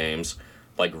Latin-sounding names,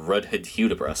 like Rudhid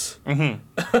Hudibras.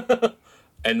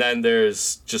 And then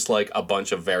there's just like a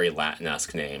bunch of very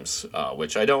Latin-esque names,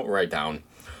 which I don't write down.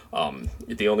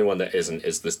 The only one that isn't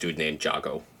is this dude named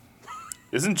Jago.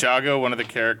 Isn't Jago one of the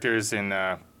characters in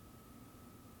A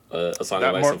Song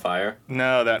of Ice and Fire?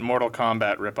 No, that Mortal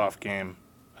Kombat ripoff game.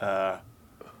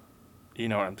 You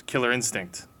know, Killer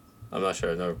Instinct. I'm not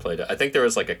sure. I've never played it. I think there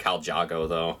was like a Cal Jago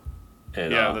though.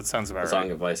 And, yeah, that sounds about right. A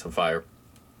Song of Ice and Fire.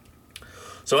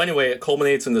 So anyway, it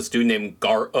culminates in this dude named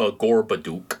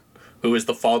Gorboduc, who is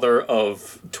the father of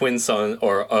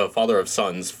father of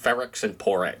sons, Ferrex and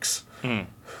Porrex.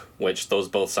 Which those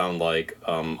both sound like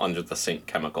under the sink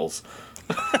chemicals.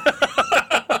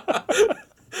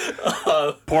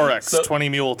 Porrex, 20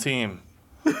 mule team.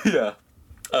 Yeah.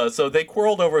 So they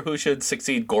quarreled over who should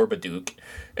succeed Gorboduc,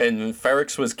 and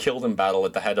Ferrex was killed in battle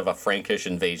at the head of a Frankish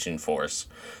invasion force.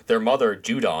 Their mother,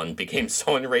 Judon, became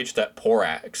so enraged at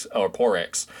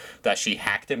Porrex that she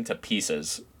hacked him to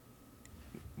pieces.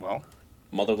 Well,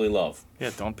 motherly love.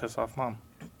 Yeah, don't piss off mom.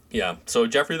 Yeah, so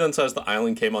Geoffrey then says the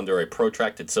island came under a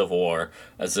protracted civil war,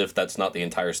 as if that's not the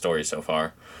entire story so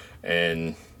far.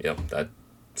 And, that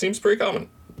seems pretty common.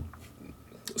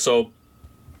 So,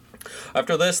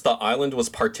 after this, the island was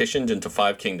partitioned into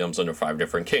 5 kingdoms under 5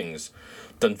 different kings.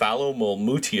 Dunvallo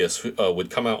Molmutius would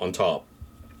come out on top,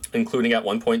 including at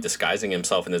one point disguising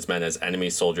himself and his men as enemy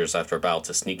soldiers after a battle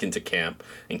to sneak into camp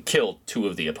and kill 2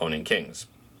 of the opponent kings.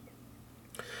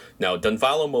 Now,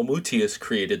 Dunvallo Molmutius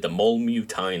created the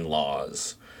Molmutine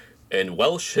laws. In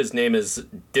Welsh, his name is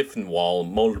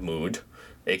Dyfnwal Molmud,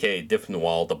 a.k.a.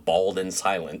 Dyfnwal the Bald and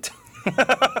Silent. I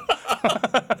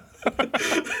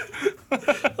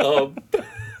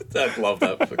love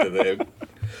that fucking name.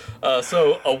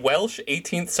 So, a Welsh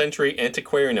 18th century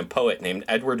antiquarian and poet named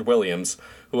Edward Williams,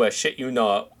 who, I shit you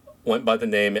not, went by the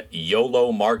name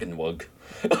Iolo Marganwg.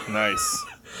 Nice.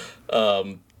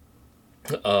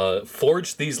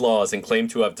 Forged these laws and claimed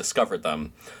to have discovered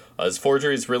them. His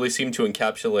forgeries really seem to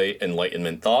encapsulate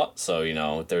Enlightenment thought,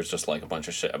 so, there's just, like, a bunch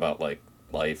of shit about, like,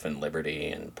 life and liberty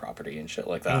and property and shit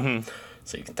like that.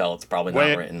 So you can tell it's probably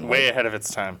not written. Way ahead of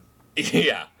its time.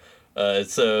 Yeah.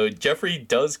 So Geoffrey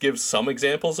does give some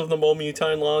examples of the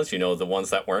Molmutine laws, the ones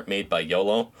that weren't made by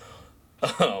YOLO.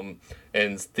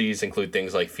 And these include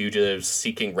things like fugitives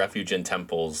seeking refuge in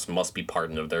temples must be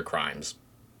pardoned of their crimes.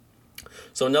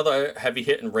 So another heavy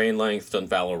hit in reign length,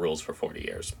 Dunvallo rules for 40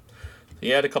 years. He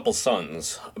had a couple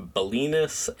sons,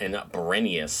 Belinus and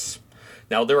Brennius.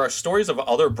 Now, there are stories of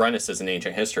other Brennises in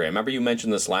ancient history. I remember you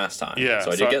mentioned this last time. Yeah.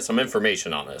 So I did get some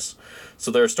information on this.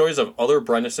 So there are stories of other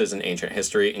Brennises in ancient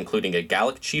history, including a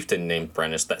Gallic chieftain named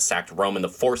Brennus that sacked Rome in the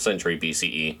 4th century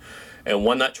BCE, and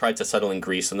one that tried to settle in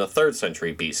Greece in the 3rd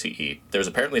century BCE. There's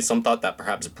apparently some thought that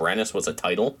perhaps Brennus was a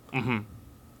title.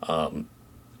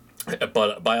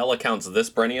 But by all accounts, this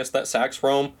Brennius that sacks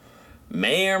Rome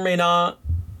may or may not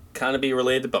kind of be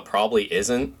related, but probably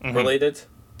isn't related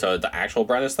to the actual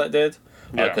Brennus that did.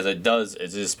 Because it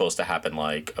is supposed to happen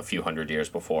like a few hundred years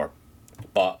before.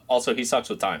 But also he sucks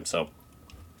with time, so.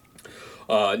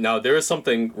 Now there is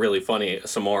something really funny,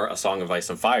 some more A Song of Ice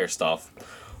and Fire stuff,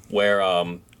 where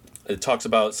it talks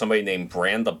about somebody named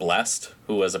Bran the Blessed,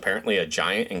 who was apparently a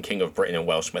giant and king of Britain in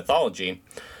Welsh mythology.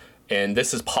 And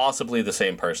this is possibly the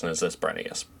same person as this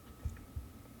Brennius.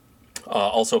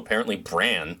 Also, apparently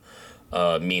Bran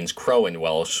means crow in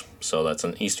Welsh, so that's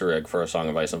an Easter egg for A Song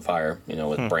of Ice and Fire,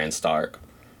 with Bran Stark,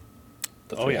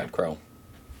 the three-eyed crow.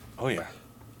 Oh, yeah.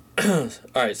 All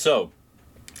right, so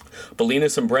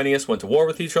Belinus and Brennius went to war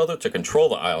with each other to control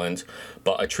the island,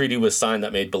 but a treaty was signed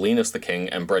that made Belinus the king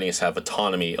and Brennius have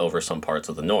autonomy over some parts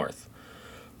of the north.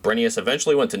 Brennius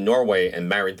eventually went to Norway and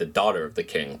married the daughter of the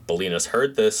king. Belinus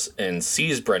heard this and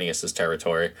seized Brennius'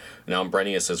 territory, and on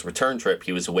Brennius' return trip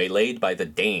he was waylaid by the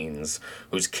Danes,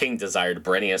 whose king desired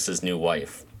Brennius' new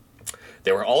wife.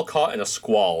 They were all caught in a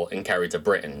squall and carried to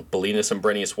Britain. Belinus and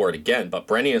Brennius warred again, but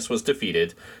Brennius was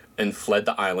defeated, and fled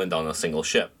the island on a single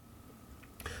ship.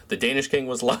 The Danish king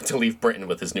was allowed to leave Britain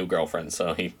with his new girlfriend,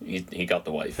 so he got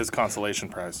the wife. His consolation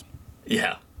prize.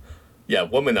 Yeah. Yeah,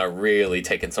 women are really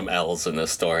taking some L's in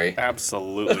this story.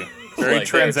 Absolutely. Very Like,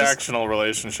 they're transactional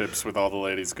relationships with all the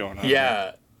ladies going on.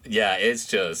 Yeah. Yeah, it's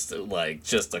just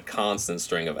a constant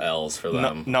string of L's for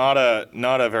them. Not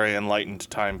a very enlightened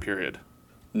time period.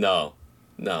 No,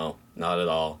 not at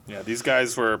all. Yeah, these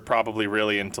guys were probably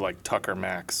really into like Tucker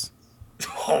Max.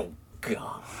 Oh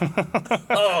God.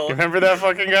 Oh, Remember that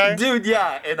fucking guy? dude,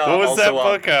 yeah. And, What was also, that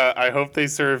book? I hope they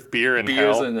serve beer in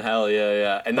Beers hell. in Hell,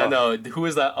 yeah. And then who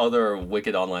is that other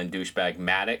wicked online douchebag,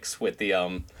 Maddox, with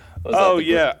the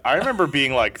Yeah, I remember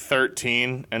being like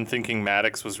 13 and thinking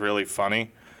Maddox was really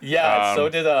funny. Yeah, so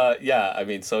did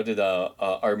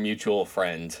our mutual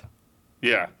friend.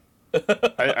 Yeah.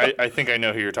 I think I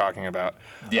know who you're talking about.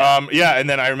 Yeah. And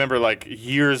then I remember like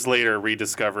years later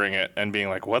rediscovering it and being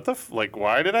like, what the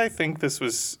why did I think this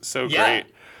was so great?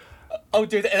 Oh,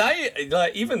 dude, and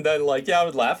I even then I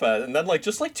would laugh at it, and then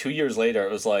just 2 years later,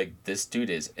 it was like, this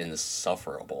dude is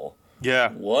insufferable.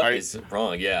 Yeah. What is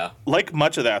wrong? Yeah. Like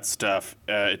much of that stuff,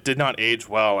 it did not age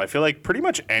well. I feel like pretty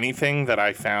much anything that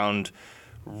I found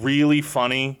really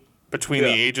funny between the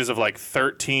ages of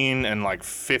 13 and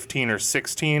 15 or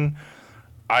 16,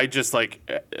 I just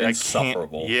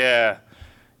insufferable. Yeah,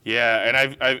 and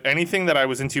I've anything that I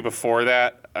was into before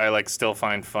that, I still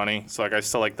find funny. So I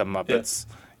still like the Muppets,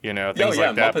 things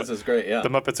like that. Muppets is great. Yeah, the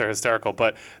Muppets are hysterical,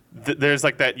 but there's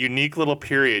that unique little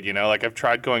period, I've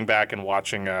tried going back and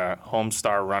watching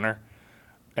Homestar Runner.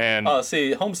 And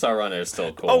see, Homestar Runner is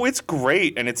still cool. Oh, it's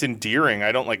great and it's endearing.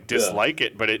 I don't dislike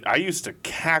it, but I used to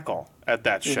cackle at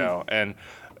that show, and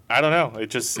I don't know.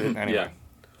 Anyway.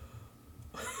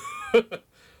 Yeah.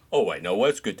 Oh wait, no,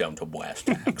 let's get down to blast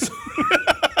tags.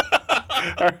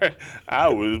 All right. I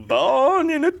was born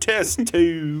in a test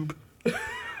tube.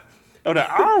 Oh no,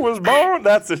 I was born.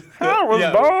 That's it. I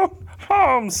was born.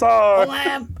 I'm sorry.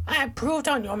 Well, I improved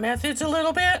on your methods a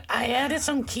little bit. I added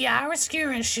some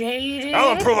chiaroscuro and shade.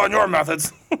 I'll improve on your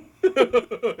methods.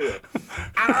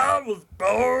 I was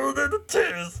born in a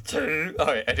test tube. All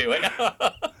right, anyway.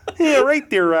 Yeah, right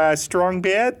there, strong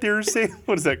bad. There's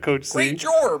what does that coach say? Great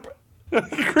jorb.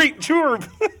 Great jorb.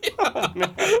 Oh,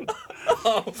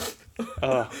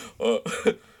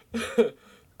 man.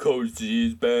 Coach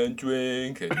G's been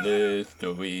drinking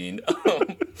Listerine.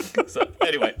 So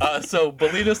anyway, so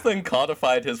Belinus then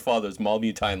codified his father's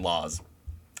Mamertine laws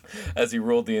as he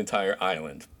ruled the entire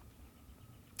island.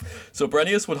 So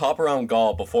Brennus would hop around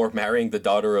Gaul before marrying the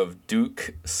daughter of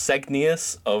Duke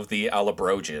Segnius of the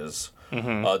Allobroges.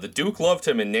 The Duke loved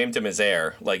him and named him his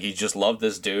heir. He just loved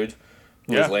this dude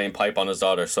who was laying pipe on his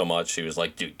daughter so much. He was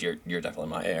like, dude, you're definitely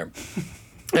my heir.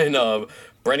 And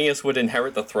Brennus would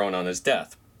inherit the throne on his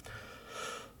death.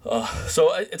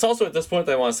 So it's also at this point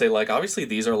that I want to say, obviously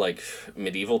these are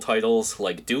medieval titles.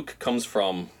 Duke comes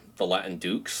from the Latin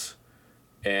dukes,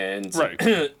 and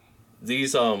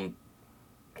these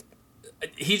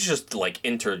he just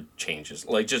interchanges,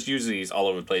 just uses these all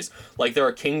over the place. There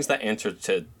are kings that answer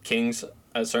to kings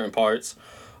at certain parts,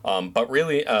 but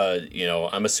really,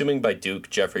 I'm assuming by Duke,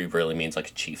 Jeffrey really means a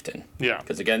chieftain. Yeah,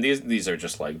 because again, these are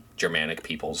just Germanic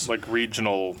peoples,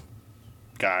 regional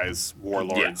guys,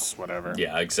 warlords, whatever.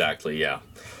 Yeah, exactly. Yeah.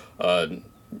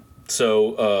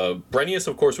 So Brennus,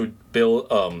 of course, would build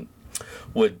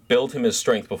him his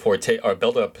strength before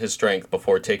build up his strength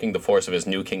before taking the force of his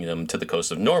new kingdom to the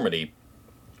coast of Normandy,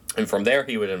 and from there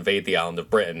he would invade the island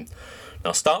of Britain.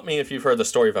 Now, stop me if you've heard the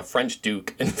story of a French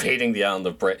duke invading the island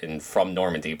of Britain from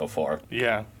Normandy before.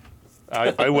 Yeah,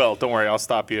 I will. Don't worry, I'll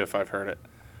stop you if I've heard it.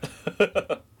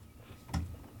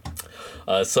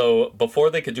 So before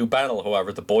they could do battle,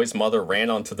 however, the boy's mother ran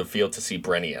onto the field to see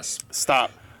Brennus.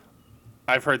 Stop.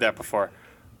 I've heard that before.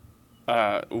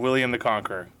 William the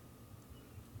Conqueror.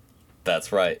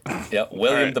 That's right. Yeah,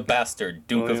 William the Bastard,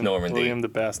 Duke of Normandy. William the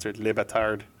Bastard, Le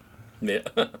Batard. Yeah.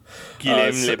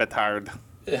 Guillaume Le Batard.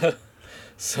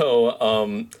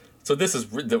 So this is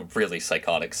the really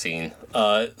psychotic scene.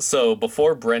 So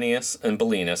before Brennus and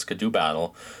Belinus could do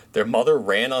battle, their mother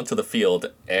ran onto the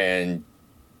field and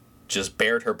just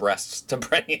bared her breasts to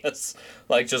Brennus.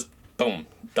 Just, boom,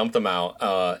 dumped them out.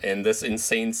 And this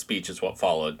insane speech is what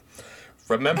followed.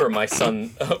 Remember, my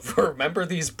son, remember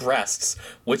these breasts,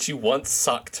 which you once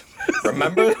sucked.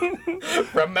 Remember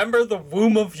the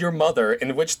womb of your mother,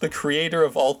 in which the creator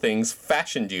of all things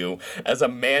fashioned you as a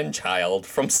man-child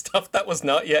from stuff that was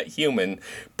not yet human,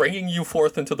 bringing you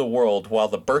forth into the world while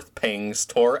the birth pangs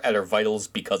tore at her vitals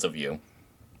because of you.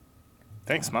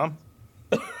 Thanks, Mom.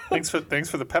 Thanks for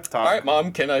the pep talk. All right,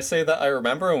 Mom, can I say that I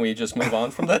remember and we just move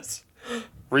on from this?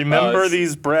 Remember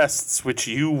these breasts which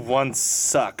you once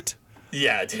sucked.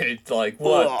 Yeah, dude, like,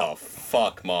 what Ugh. the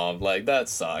fuck, Mom? Like, that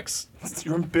sucks.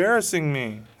 You're embarrassing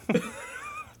me.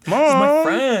 My Mom,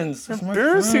 friends. you're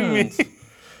embarrassing me.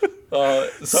 So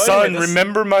Son, anyway,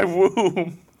 remember my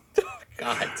womb.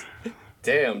 God.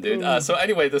 Damn, dude. So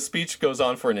anyway, the speech goes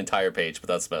on for an entire page, but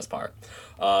that's the best part.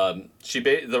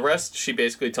 The rest, she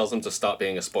basically tells him to stop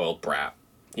being a spoiled brat.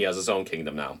 He has his own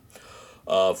kingdom now.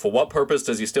 For what purpose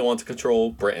does he still want to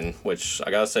control Britain? Which,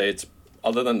 I gotta say, it's,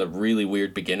 other than the really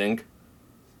weird beginning,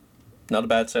 not a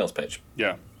bad sales pitch.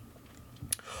 Yeah.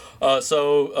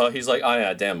 So he's like, oh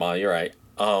yeah, damn, Ma, you're right.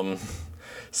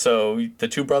 So the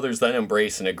two brothers then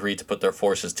embrace and agree to put their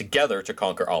forces together to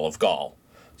conquer all of Gaul.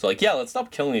 So like, yeah, let's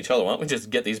stop killing each other. Why don't we just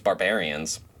get these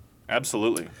barbarians?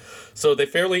 Absolutely. So they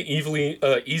fairly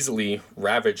easily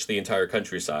ravaged the entire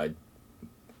countryside,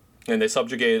 and they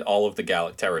subjugated all of the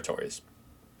Gallic territories.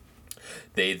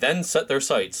 They then set their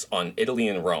sights on Italy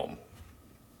and Rome.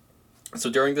 So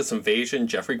during this invasion,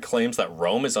 Geoffrey claims that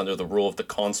Rome is under the rule of the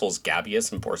consuls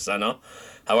Gabius and Porsenna.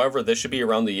 However, this should be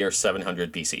around the year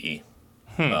 700 BCE,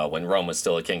 when Rome was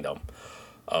still a kingdom.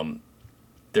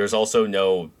 There's also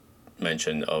no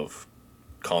mention of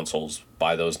consuls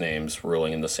by those names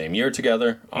ruling in the same year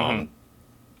together.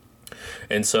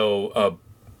 And so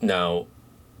now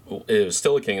it was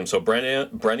still a kingdom. So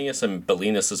Brennus and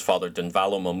Belinus' father,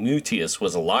 Dunvalo Mamutius,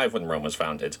 was alive when Rome was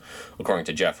founded, according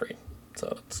to Geoffrey.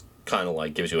 So it's kind of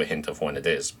like gives you a hint of when it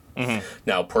is.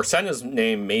 Now, Porsenna's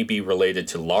name may be related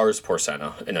to Lars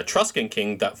Porsenna, an Etruscan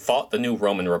king that fought the new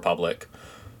Roman Republic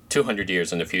 200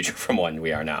 years in the future from when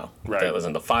we are now. Right. That was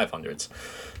in the 500s.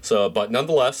 So, but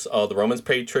nonetheless, the Romans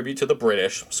paid tribute to the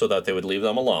British so that they would leave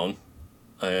them alone,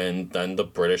 and then the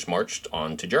British marched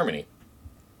on to Germany.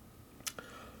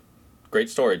 Great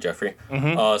story, Geoffrey.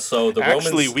 So the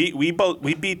Actually, Romans...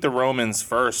 we beat the Romans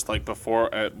first, like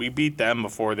before we beat them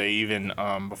before they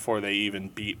even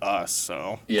beat us.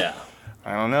 So Yeah.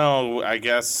 I don't know. I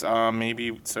guess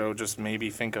just maybe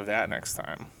think of that next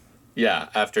time. Yeah,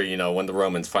 after, when the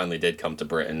Romans finally did come to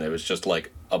Britain, it was just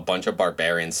like a bunch of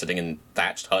barbarians sitting in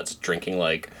thatched huts drinking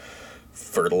like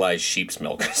fertilized sheep's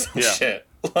milk or some shit.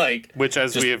 Like, Which,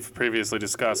 as we have previously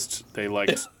discussed, they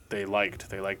liked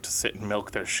to sit and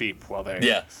milk their sheep while they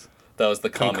yeah, that was the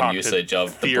common concocted usage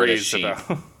of the British sheep.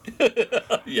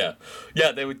 about.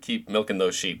 Yeah, they would keep milking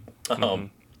those sheep.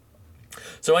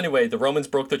 So anyway, the Romans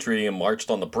broke the treaty and marched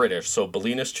on the British, so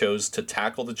Belinus chose to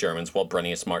tackle the Germans while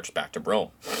Brennus marched back to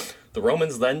Rome. The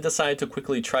Romans then decided to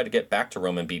quickly try to get back to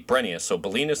Rome and beat Brennus, so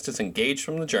Belinus disengaged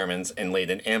from the Germans and laid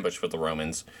an ambush for the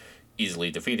Romans, easily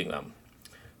defeating them.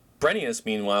 Brennus,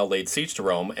 meanwhile, laid siege to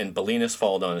Rome, and Belinus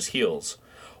followed on his heels.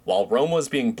 While Rome was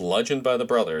being bludgeoned by the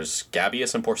brothers,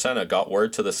 Gabius and Porsenna got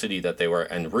word to the city that they were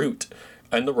en route,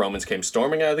 and the Romans came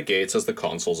storming out of the gates as the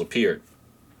consuls appeared.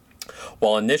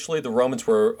 While initially the Romans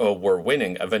were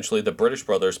winning, eventually the British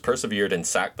brothers persevered and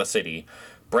sacked the city.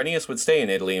 Brennus would stay in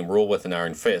Italy and rule with an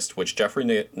iron fist, which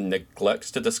Geoffrey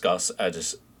neglects to discuss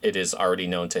as it is already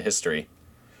known to history.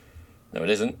 No, it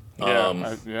isn't.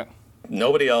 Yeah.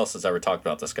 Nobody else has ever talked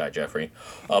about this guy, Geoffrey.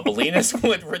 Belinus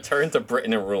would return to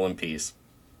Britain and rule in peace.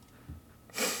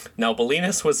 Now,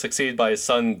 Belinus was succeeded by his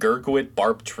son Gurguit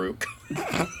Barbtruk,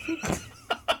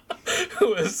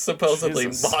 who was supposedly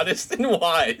Jesus. modest and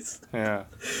wise. Yeah.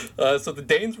 So the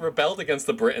Danes rebelled against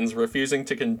the Britons, refusing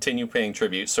to continue paying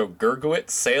tribute. So Gurguit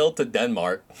sailed to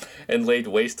Denmark and laid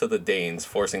waste to the Danes,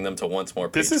 forcing them to once more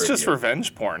pay This is tribute. just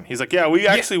revenge porn. He's like,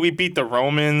 we beat the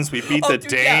Romans, we beat the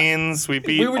dude, yeah. Danes, we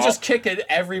beat. We were just kicking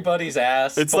everybody's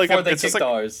ass It's before like they it's just kicked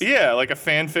like ours. yeah, like a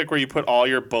fanfic where you put all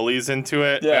your bullies into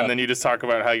it, Yeah. and then you just talk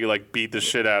about how you like beat the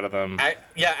shit out of them.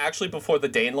 Actually, before the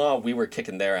Danelaw, we were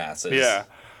kicking their asses. Yeah.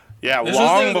 Yeah, This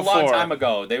long was a before. long time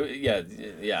ago.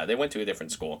 They went to a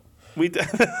different school. You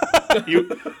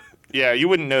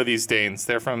wouldn't know these Danes.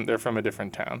 They're from a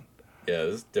different town. Yeah,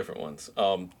 there's different ones.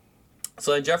 So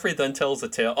then Geoffrey then tells a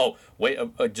tale. Oh, wait,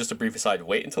 just a brief aside.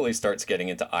 Wait until he starts getting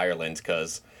into Ireland,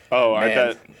 because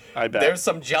I bet. there's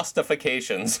some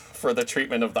justifications for the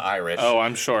treatment of the Irish. Oh,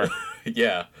 I'm sure.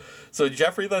 Yeah. So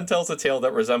Geoffrey then tells a tale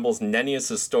that resembles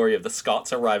Nennius' story of the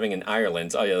Scots arriving in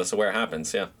Ireland. Oh yeah, that's where it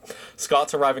happens, yeah.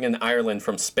 Scots arriving in Ireland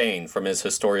from Spain from his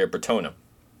Historia Brittona.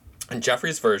 In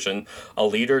Geoffrey's version, a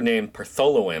leader named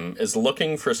Pertholoim is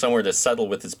looking for somewhere to settle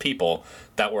with his people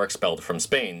that were expelled from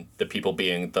Spain, the people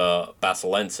being the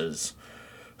Basilenses.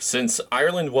 Since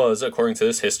Ireland was, according to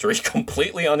this history,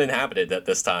 completely uninhabited at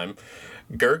this time,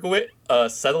 Gurguit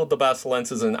settled the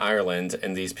Basilenses in Ireland,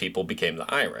 and these people became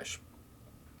the Irish.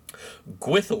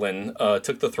 Gwithelin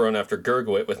took the throne after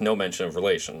Gurguit with no mention of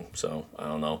relation, so I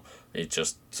don't know. It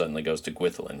just suddenly goes to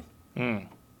Gwithelin.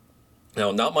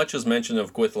 Now, not much is mentioned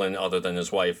of Gwithlin other than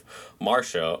his wife,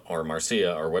 Marcia,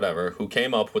 or whatever, who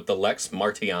came up with the Lex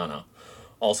Martiana,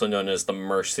 also known as the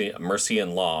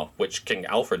Mercian Law, which King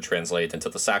Alfred translated into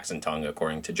the Saxon tongue,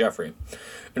 according to Geoffrey.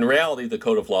 In reality, the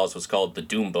Code of Laws was called the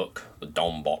Doom Book, the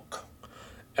Dombock,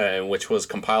 which was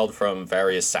compiled from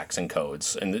various Saxon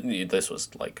codes. And this was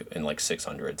in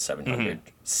 600, 700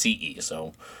 CE,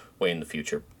 so way in the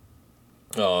future.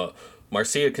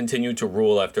 Marcia continued to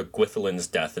rule after Gwithlin's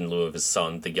death in lieu of his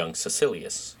son, the young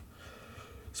Caecilius.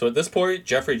 So at this point,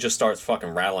 Geoffrey just starts fucking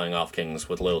rattling off kings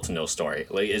with little to no story.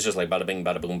 Like, it's just like bada bing,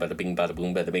 bada boom, bada bing, bada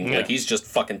boom, bada bing. Yeah. Like, he's just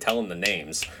fucking telling the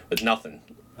names with nothing.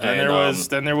 And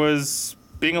there was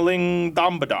Bingaling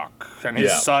Dombadoc and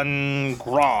his son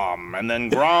Grom, and then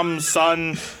Grom's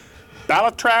son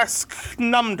Balatrask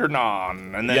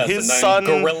Numdernon, and then his son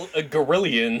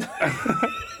Gorillion.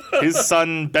 His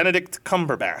son Benedict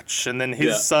Cumberbatch, and then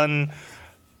his son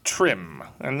Trim,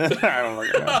 and then I don't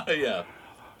know. Yeah,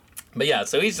 but yeah,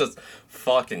 so he's just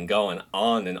fucking going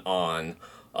on and on.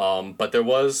 But there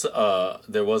was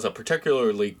a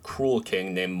particularly cruel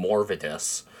king named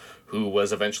Morvidus, who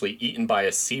was eventually eaten by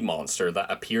a sea monster that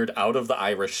appeared out of the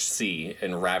Irish Sea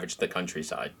and ravaged the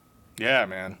countryside. Yeah,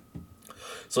 man.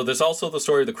 So there's also the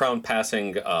story of the crown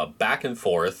passing back and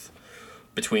forth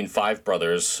between 5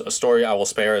 brothers, a story I will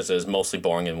spare as it is mostly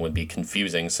boring and would be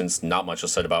confusing since not much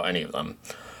is said about any of them.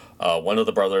 One of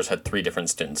the brothers had 3 different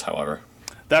stints, however.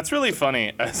 That's really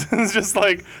funny. It's just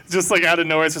like out of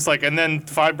nowhere. It's just like, and then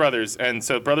 5 brothers, and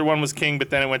so brother 1 was king, but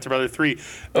then it went to brother 3.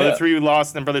 Brother 3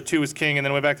 lost, and then brother 2 was king, and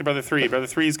then it went back to brother 3. Brother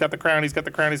 3's got the crown. He's got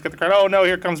the crown. He's got the crown. Oh no,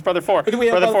 here comes brother 4. Brother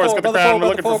 4's got the crown. We're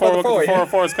looking for 4. Looking for 4.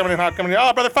 4 is coming in hot. Coming in.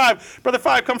 Oh, brother 5. Brother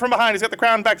 5, come from behind. He's got the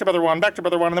crown. Back to brother 1. Back to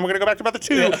brother 1, and then we're gonna go back to brother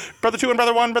 2. Yeah. Brother 2 and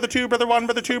brother 1. Brother 2. Brother 1.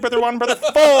 Brother 2. Brother 1. Brother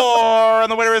 4. And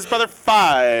the winner is brother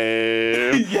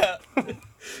 5. Yeah.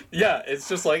 Yeah, it's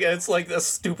like a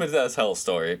stupid as hell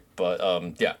story, but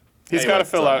yeah. He's got to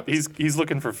fill out. He's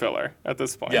looking for filler at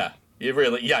this point. Yeah,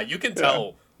 you can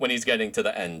tell when he's getting to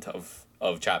the end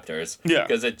of chapters. Yeah,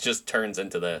 because it just turns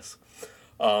into this.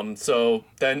 So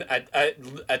then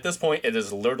at this point, it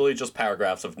is literally just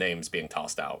paragraphs of names being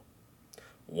tossed out,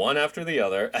 one after the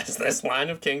other, as this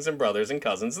line of kings and brothers and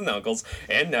cousins and uncles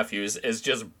and nephews is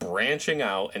just branching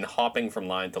out and hopping from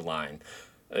line to line.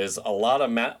 There's a lot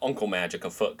of uncle magic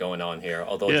afoot going on here.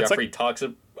 Although Geoffrey talks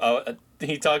about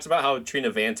how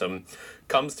Trinavantum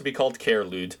comes to be called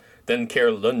Caerlud, then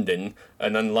Caerlunden,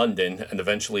 and then London, and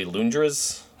eventually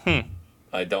Lundres.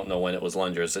 I don't know when it was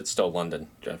Lundres. It's still London,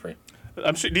 Geoffrey.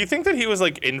 I'm sure. Do you think that he was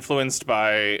influenced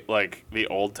by the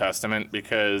Old Testament?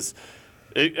 Because,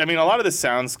 a lot of this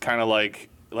sounds kind of like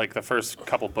the first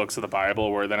couple books of the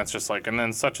Bible, where then it's just and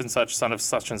then such and such son of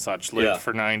such and such lived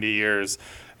for 90 years,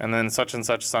 and then such and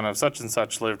such son of such and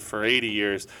such lived for 80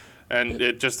 years, and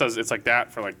it just does. It's like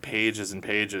that for pages and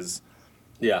pages.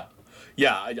 Yeah,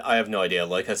 I have no idea.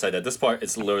 Like I said, at this part,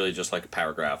 it's literally just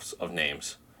paragraphs of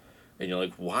names, and you're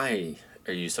like, why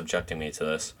are you subjecting me to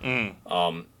this?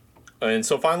 And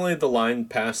so finally, the line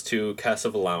passed to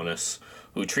Cassivelaunus,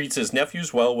 who treats his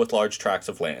nephews well with large tracts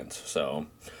of land. So.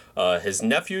 His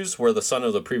nephews were the son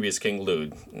of the previous King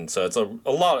Lud, and so it's a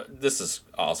lot. This is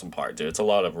awesome part, dude. It's a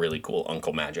lot of really cool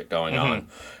uncle magic going on.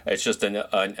 It's just an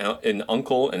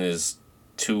uncle and his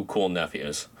 2 cool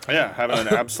nephews. Yeah, having an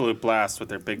absolute blast with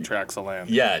their big tracts of land.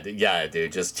 Yeah,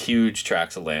 dude, just huge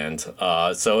tracts of land.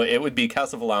 So it would be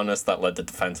Cassivelaunus that led the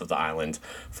defense of the island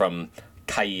from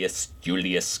Caius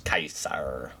Julius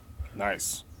Caesar.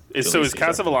 Nice. Is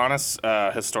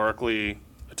Cassivelaunus historically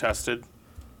attested?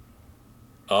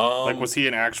 Was he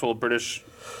an actual British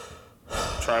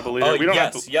tribal leader? We don't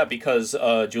have to... because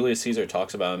Julius Caesar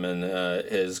talks about him in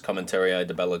his Commentarii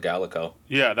de Bello Gallico.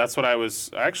 Yeah, that's what I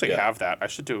actually have that. I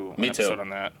should do an episode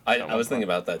on that. I was thinking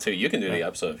about that too. You can do the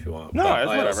episode if you want. No,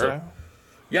 whatever.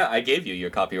 I gave you your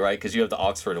copyright because you have the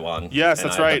Oxford one. Yes,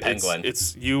 that's right.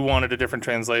 It's you wanted a different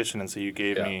translation, and so you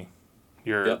gave me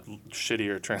your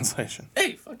shittier translation.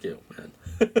 Hey, fuck you, man.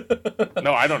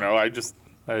 No, I don't know. I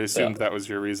assumed that was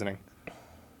your reasoning.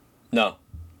 No.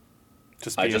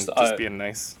 Just being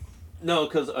nice. No,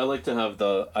 because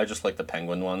I just like the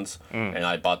Penguin ones, and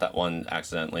I bought that one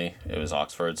accidentally. It was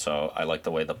Oxford, so I like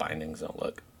the way the bindings don't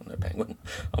look when they're Penguin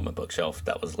on my bookshelf.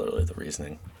 That was literally the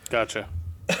reasoning. Gotcha.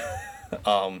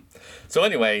 So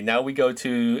anyway, now we go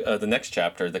to the next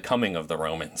chapter, the coming of the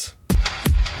Romans.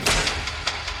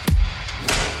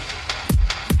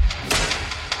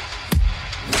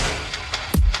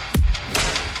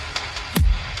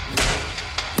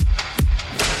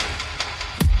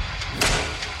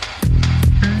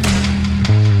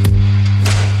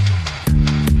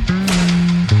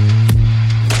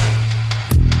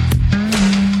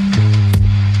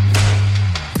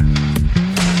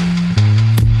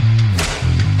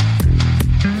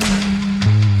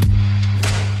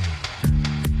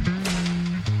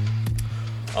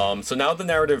 So now the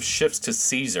narrative shifts to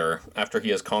Caesar after he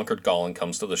has conquered Gaul and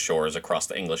comes to the shores across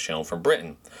the English Channel from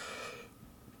Britain.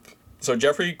 So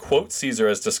Geoffrey quotes Caesar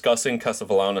as discussing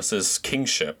Cassivellaunus's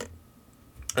kingship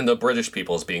and the British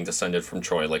people as being descended from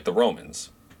Troy like the Romans.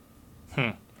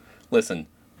 Listen,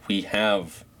 we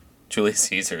have Julius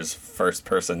Caesar's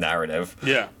first-person narrative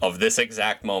of this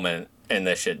exact moment, and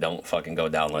this shit don't fucking go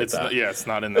down like that. It's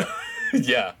not in there.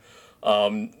 Yeah.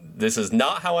 This is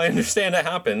not how I understand it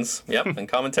happens. Yep, and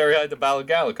Commentary on the Battle of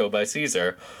Gallico by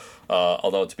Caesar.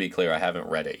 Although, to be clear, I haven't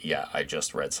read it yet. I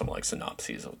just read some,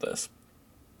 synopses of this.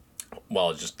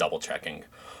 Well, just double-checking.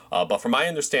 But from my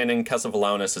understanding,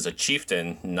 Cassivellaunus is a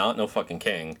chieftain, not no fucking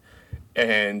king.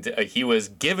 And he was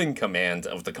given command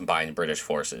of the combined British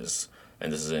forces.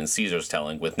 And this is in Caesar's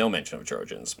telling, with no mention of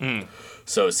Trojans.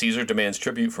 So Caesar demands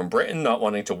tribute from Britain, not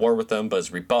wanting to war with them, but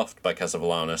is rebuffed by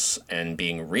Cassivellaunus. And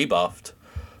being rebuffed,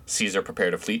 Caesar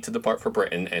prepared a fleet to depart for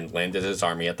Britain and landed his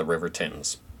army at the River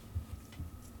Thames.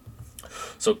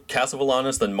 So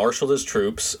Cassivellaunus then marshaled his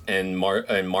troops and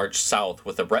marched south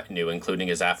with a retinue, including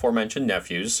his aforementioned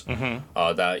nephews.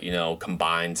 That,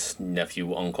 combined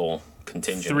nephew-uncle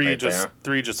contingent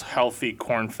Three just healthy,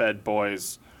 corn-fed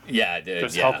boys. Yeah, dude.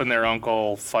 Just helping their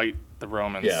uncle fight the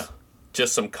Romans. Yeah.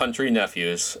 Just some country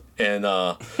nephews. And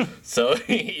so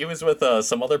he was with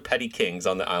some other petty kings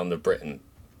on the island of Britain.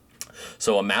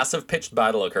 So a massive pitched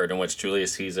battle occurred in which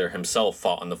Julius Caesar himself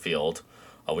fought on the field,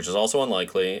 which is also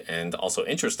unlikely. And also,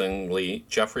 interestingly,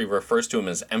 Geoffrey refers to him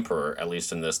as emperor, at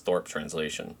least in this Thorpe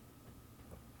translation.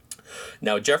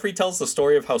 Now, Geoffrey tells the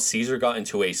story of how Caesar got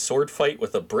into a sword fight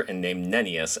with a Briton named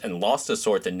Nennius and lost his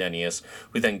sword to Nennius,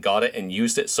 who then got it and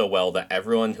used it so well that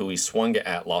everyone who he swung it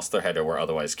at lost their head or were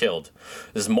otherwise killed.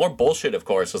 This is more bullshit, of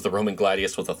course, as the Roman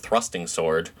gladius with a thrusting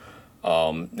sword,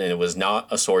 and it was not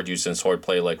a sword used in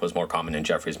swordplay like was more common in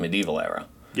Geoffrey's medieval era.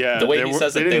 Yeah, the way he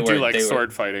says they it, didn't do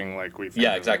sword fighting like we.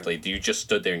 Yeah, exactly. You just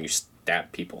stood there and you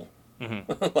stabbed people from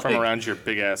around your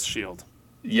big ass shield.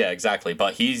 Yeah, exactly.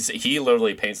 But he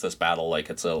literally paints this battle like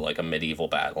it's a medieval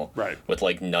battle, right? With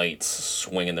knights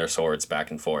swinging their swords back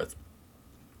and forth.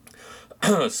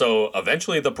 So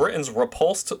eventually, the Britons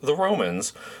repulsed the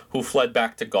Romans, who fled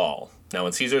back to Gaul. Now,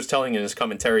 in Caesar's telling in his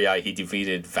Commentary, he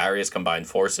defeated various combined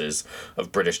forces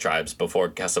of British tribes before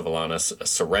Cassivellaunus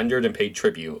surrendered and paid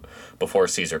tribute before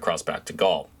Caesar crossed back to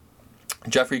Gaul.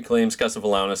 Geoffrey claims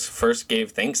Cassivellaunus first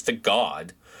gave thanks to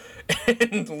God,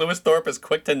 and Lewis Thorpe is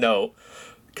quick to note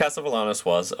Cassivellaunus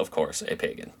was, of course, a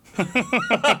pagan.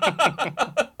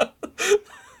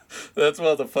 That's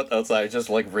one of the footnotes I just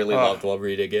really loved while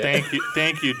reading it.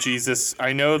 Thank you, Jesus.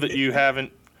 I know that you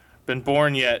haven't been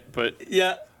born yet, but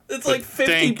yeah, it's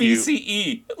 50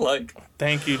 BCE.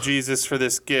 Thank you, Jesus, for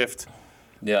this gift.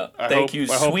 Yeah, I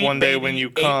hope one day when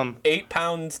you come, 8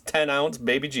 pounds, 10 ounce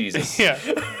baby Jesus. Yeah.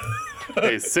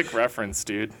 Hey, sick reference,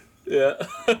 dude. Yeah.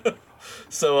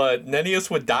 So Nennius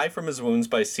would die from his wounds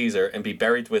by Caesar and be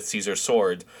buried with Caesar's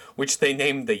sword, which they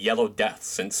named the Yellow Death,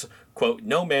 since, quote,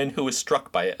 no man who was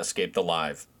struck by it escaped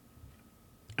alive.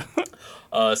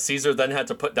 Caesar then had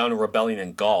to put down a rebellion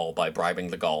in Gaul by bribing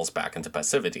the Gauls back into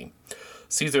passivity.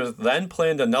 Caesar then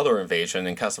planned another invasion,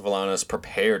 and Cassivellaunus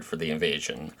prepared for the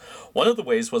invasion. One of the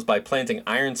ways was by planting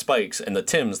iron spikes in the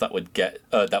Thames that would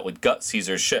gut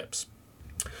Caesar's ships.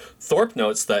 Thorpe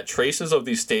notes that traces of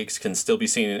these stakes can still be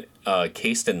seen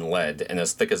cased in lead and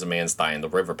as thick as a man's thigh in the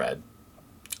riverbed.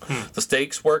 The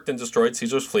stakes worked and destroyed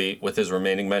Caesar's fleet, with his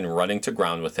remaining men running to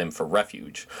ground with him for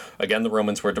refuge. Again, the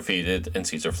Romans were defeated, and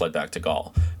Caesar fled back to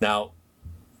Gaul. Now,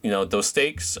 those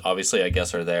stakes, obviously, I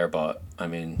guess, are there, but,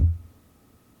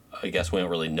 I guess we don't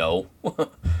really know,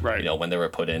 right? When they were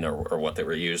put in or what they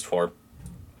were used for.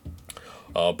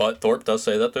 But Thorpe does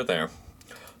say that they're there.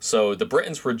 So the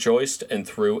Britons rejoiced and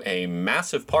threw a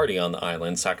massive party on the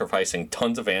island, sacrificing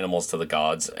tons of animals to the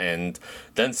gods, and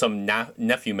then some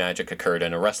nephew magic occurred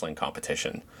in a wrestling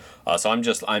competition. So I'm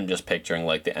just picturing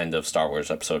the end of Star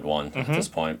Wars Episode 1 at this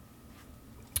point.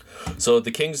 So the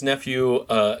king's nephew,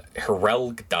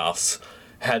 Herelgdas,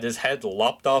 had his head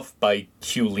lopped off by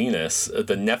Culenus,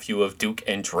 the nephew of Duke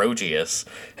Androgeus,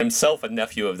 himself a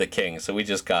nephew of the king. So we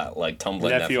just got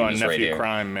tumbling nephews on nephew right here.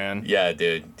 Crime, man. Yeah,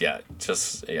 dude. Yeah,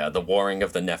 the warring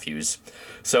of the nephews.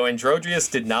 So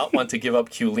Androgeus did not want to give up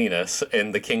Culenus,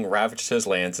 and the king ravaged his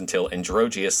lands until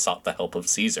Androgeus sought the help of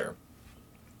Caesar.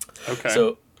 Okay.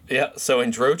 So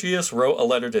Androgeus wrote a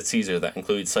letter to Caesar that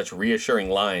includes such reassuring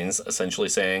lines, essentially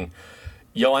saying,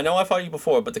 yo, I know I fought you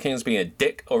before, but the king's being a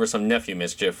dick over some nephew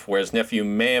mischief, whereas nephew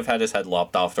may have had his head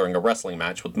lopped off during a wrestling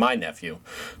match with my nephew.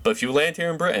 But if you land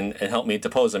here in Britain and help me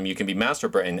depose him, you can be master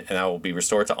Britain, and I will be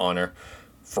restored to honor.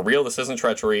 For real, this isn't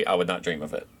treachery. I would not dream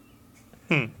of it.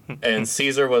 And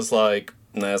Caesar was like,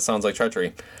 that sounds like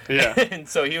treachery. Yeah. And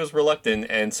so he was reluctant,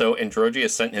 and so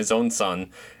Androgeus sent his own son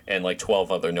and like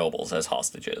 12 other nobles as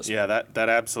hostages. Yeah, that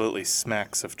absolutely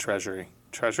smacks of treachery.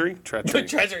 Treachery? Treachery.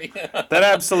 Treachery. That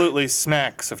absolutely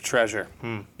smacks of treasure.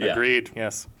 Yeah. Agreed,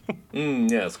 yes.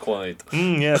 Yes, quite.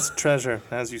 Yes, treasure,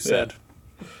 as you said.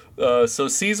 So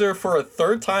Caesar, for a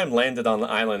third time, landed on the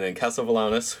island, and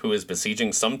Cassivellaunus, who is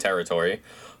besieging some territory,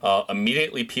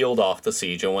 immediately peeled off the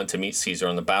siege and went to meet Caesar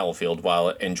on the battlefield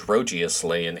while Androgeus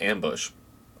lay in ambush.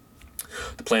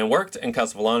 The plan worked, and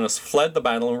Cassivellaunus fled the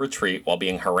battle in retreat while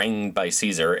being harangued by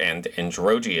Caesar and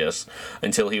Androgeus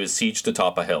until he was sieged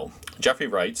atop a hill. Geoffrey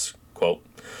writes, quote,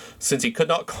 "Since he could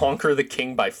not conquer the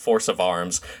king by force of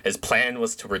arms, his plan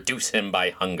was to reduce him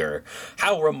by hunger.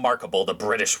 How remarkable the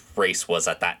British race was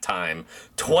at that time.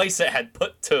 Twice it had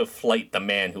put to flight the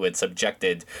man who had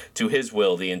subjected to his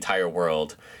will the entire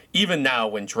world. Even now,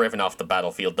 when driven off the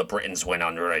battlefield, the Britons went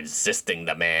on resisting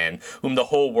the man whom the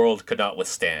whole world could not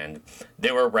withstand.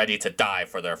 They were ready to die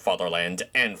for their fatherland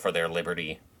and for their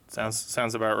liberty."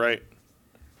 Sounds about right.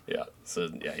 Yeah, so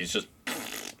yeah, he's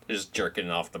just jerking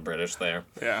off the British there.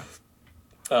 Yeah.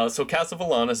 So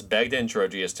Cassivellaunus begged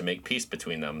Androgeus to make peace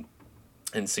between them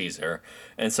and Caesar,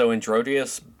 and so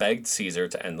Androgeus begged Caesar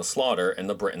to end the slaughter, and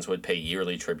the Britons would pay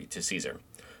yearly tribute to Caesar.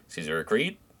 Caesar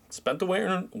agreed, spent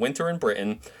the winter in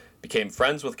Britain, became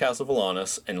friends with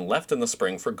Cassivellaunus, and left in the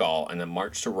spring for Gaul, and then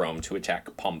marched to Rome to attack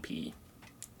Pompey.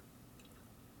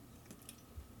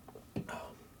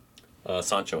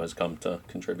 Sancho has come to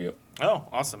contribute. Oh,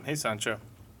 awesome. Hey, Sancho.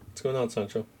 What's going on,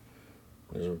 Sancho?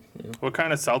 What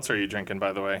kind of seltzer are you drinking,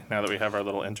 by the way, now that we have our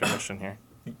little intermission here?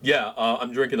 Yeah,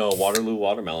 I'm drinking a Waterloo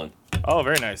watermelon. Oh,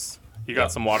 very nice. You got Yeah.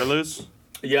 some Waterloos?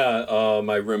 Yeah,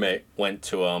 my roommate went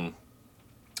to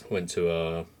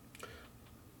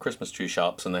Christmas tree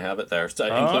shops, and they have it there, so,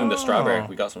 including the strawberry.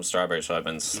 We got some strawberries, so I've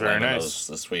been slamming nice. those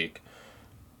this week.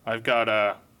 I've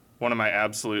got one of my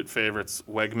absolute favorites,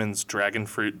 Wegmans Dragon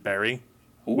Fruit Berry,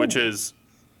 Ooh. which is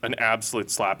an absolute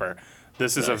slapper.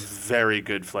 This is a Nice. very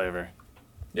good flavor.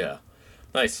 Yeah,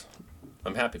 nice.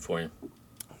 I'm happy for you.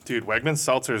 Dude, Wegmans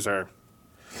seltzers are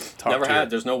top Never tier. had.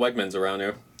 There's no Wegmans around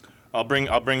here. I'll bring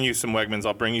you some Wegmans.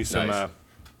 I'll bring you some Nice.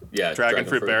 Yeah, Dragon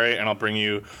Fruit Berry, and I'll bring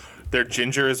you their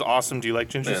ginger is awesome. Do you like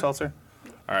ginger Yeah. seltzer?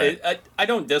 All right. I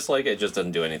don't dislike it. It just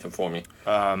doesn't do anything for me.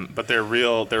 But they're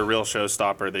real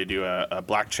showstopper. They do a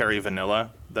black cherry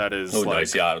vanilla that is Oh, like,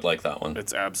 nice. Yeah, I would like that one.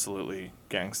 it's absolutely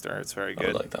gangster. It's very I would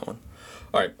good. like that one.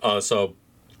 All right. So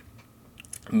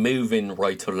moving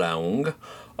right along.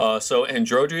 So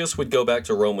Androgeus would go back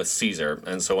to Rome with Caesar,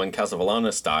 and so when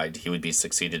Cassivellaunus died, he would be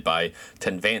succeeded by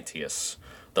Tenvantius,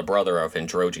 the brother of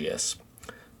Androgeus.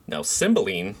 Now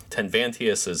Cymbeline,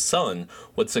 Tenvantius' son,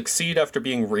 would succeed after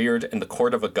being reared in the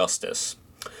court of Augustus.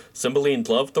 Cymbeline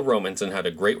loved the Romans and had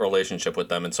a great relationship with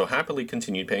them, and so happily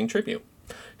continued paying tribute.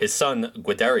 His son,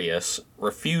 Guiderius,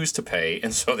 refused to pay,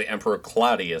 and so the Emperor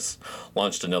Claudius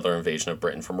launched another invasion of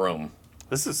Britain from Rome.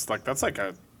 That's like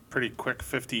a pretty quick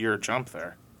 50-year jump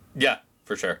there. Yeah,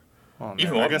 for sure. Oh, man.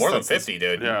 Even I more, guess more than that's- 50,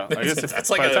 dude. Yeah, I guess that's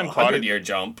like by the a time 100-year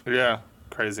jump. Yeah,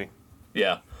 crazy.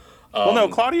 Yeah. Well, no,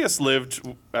 Claudius lived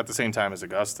at the same time as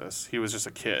Augustus. He was just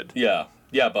a kid. Yeah,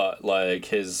 but like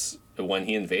when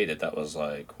he invaded, that was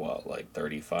like what, like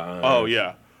 35? Oh,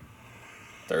 yeah.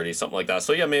 30, something like that.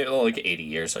 So yeah, maybe like 80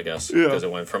 years, I guess, Yeah. because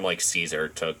it went from like Caesar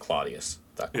to Claudius.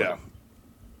 That quick. Yeah.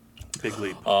 Big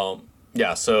leap.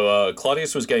 Yeah, so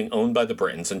Claudius was getting owned by the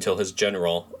Britons until his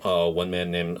general, one man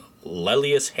named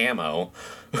Lelius Hamo,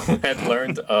 who had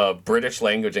learned British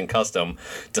language and custom,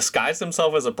 disguised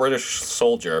himself as a British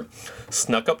soldier,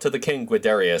 snuck up to the king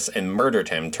Guiderius, and murdered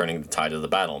him, turning the tide of the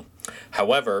battle.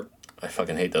 However, I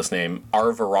fucking hate this name,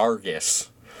 Arviragus,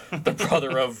 the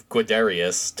brother of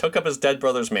Guiderius, took up his dead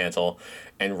brother's mantle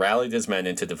and rallied his men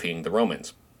into defeating the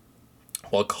Romans.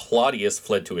 While Claudius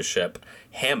fled to his ship,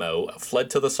 Hamo fled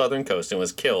to the southern coast and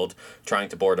was killed trying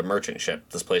to board a merchant ship.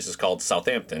 This place is called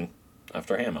Southampton,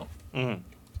 after Hamo. Mm-hmm.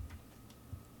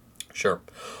 Sure.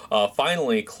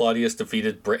 Finally, Claudius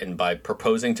defeated Britain by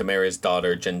proposing to marry his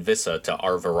daughter Genvissa to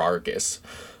Arviragus,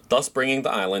 thus bringing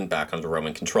the island back under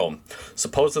Roman control.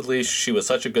 Supposedly, she was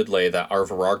such a good lay that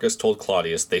Arviragus told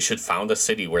Claudius they should found a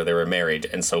city where they were married,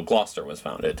 and so Gloucester was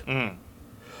founded.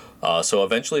 So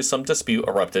eventually some dispute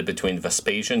erupted between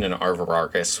Vespasian and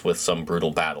Arviragus with some brutal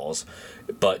battles.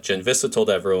 But Genvissa told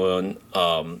everyone,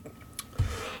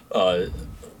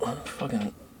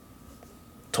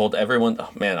 oh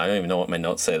man, I don't even know what my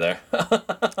notes say there.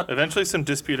 Eventually, some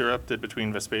dispute erupted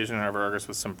between Vespasian and Arviragus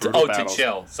with some brutal battles. To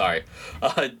chill, sorry.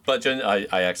 But I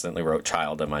accidentally wrote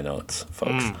child in my notes,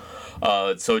 folks.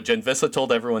 So Genvissa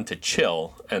told everyone to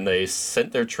chill, and they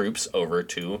sent their troops over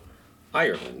to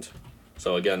Ireland.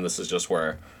 So again, this is just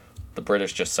where the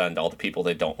British just send all the people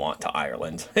they don't want to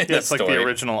Ireland. Yeah, it's like the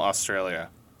original Australia.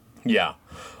 Yeah.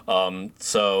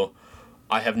 So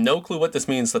I have no clue what this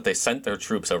means that they sent their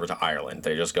troops over to Ireland.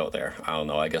 They just go there. I don't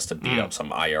know. I guess to beat up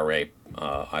some IRA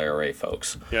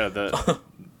folks. Yeah,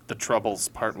 the Troubles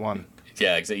Part 1.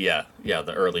 Yeah,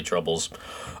 the early troubles.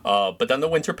 But then the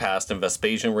winter passed and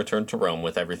Vespasian returned to Rome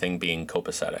with everything being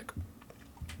copacetic.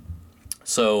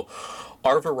 So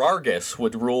Arviragus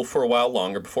would rule for a while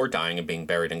longer before dying and being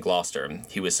buried in Gloucester.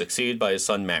 He was succeeded by his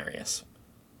son Marius.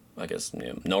 I guess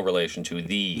no relation to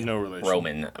the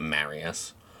Roman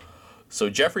Marius. So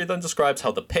Geoffrey then describes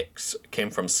how the Picts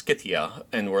came from Scythia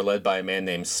and were led by a man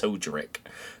named Sodric.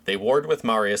 They warred with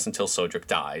Marius until Sodric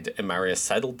died, and Marius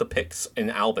settled the Picts in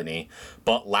Albany,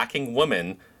 but lacking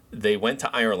women, they went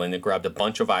to Ireland and grabbed a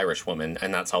bunch of Irish women,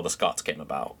 and that's how the Scots came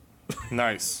about.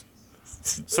 Nice.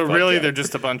 So really, they're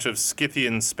just a bunch of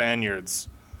Scythian Spaniards.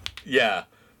 Yeah.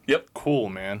 Yep. Cool,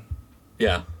 man.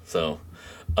 Yeah. So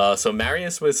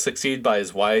Marius was succeeded by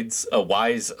his wise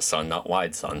son,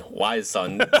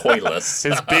 Coilus.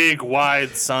 His big,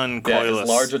 wide son, Coilus. Yeah, his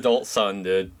large adult son,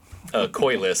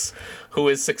 Coilus, who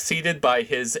is succeeded by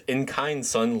his in-kind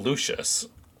son, Lucius,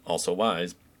 also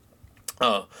wise,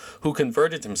 who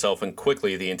converted himself and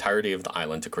quickly the entirety of the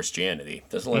island to Christianity.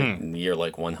 This is in the year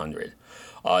 100.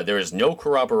 There is no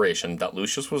corroboration that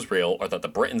Lucius was real or that the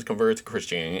Britons converted to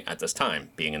Christianity at this time,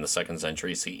 being in the 2nd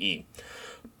century CE.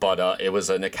 But it was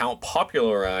an account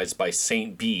popularized by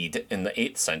Saint Bede in the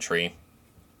 8th century.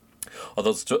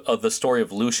 Although the story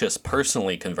of Lucius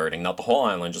personally converting, not the whole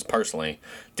island, just personally,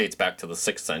 dates back to the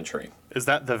 6th century. Is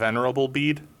that the Venerable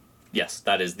Bede? Yes,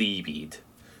 that is the Bede.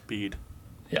 Bede.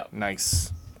 Yeah.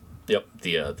 Nice. Yep,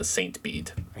 the Saint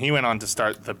Bede. He went on to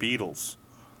start the Beatles.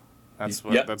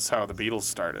 That's how the Beatles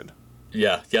started.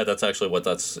 Yeah, that's actually what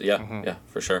that's... Yeah,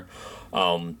 for sure.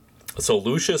 So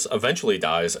Lucius eventually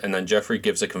dies, and then Geoffrey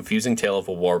gives a confusing tale of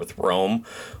a war with Rome,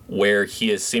 where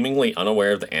he is seemingly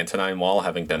unaware of the Antonine Wall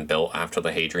having been built after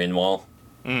the Hadrian Wall.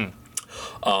 And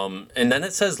then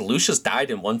it says Lucius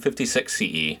died in 156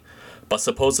 CE, but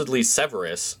supposedly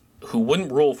Severus, who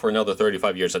wouldn't rule for another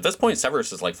 35 years. At this point,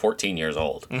 Severus is 14 years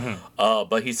old.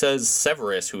 But he says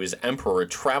Severus, who is emperor,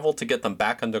 traveled to get them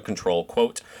back under control,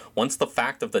 quote, once the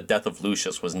fact of the death of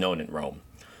Lucius was known in Rome.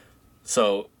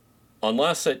 So...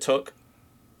 unless it took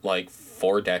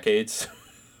 4 decades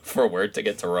for word to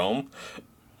get to Rome,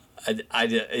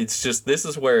 it's just, this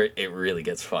is where it really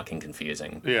gets fucking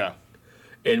confusing. Yeah.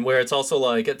 And where it's also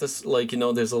at this,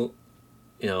 there's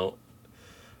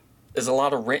a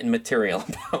lot of written material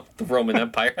about the Roman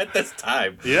Empire at this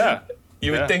time. Yeah.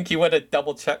 You would think you would have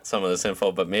double checked some of this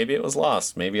info, but maybe it was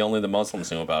lost. Maybe only the Muslims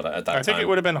knew about it at that time. I think it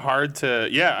would have been hard to,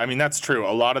 that's true.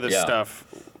 A lot of this stuff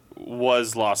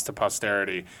was lost to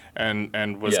posterity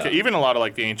and was even a lot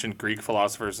of the ancient Greek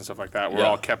philosophers and stuff like that were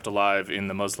all kept alive in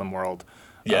the Muslim world.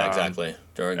 Yeah, exactly.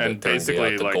 During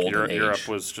basically the Golden Age. Europe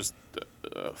was just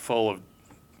full of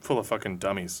fucking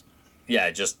dummies. Yeah,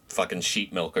 just fucking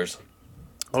sheep milkers.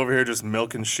 Over here just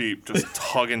milking sheep, just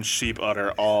tugging sheep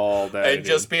udder all day. And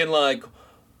just being like,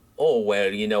 oh,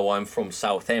 well, I'm from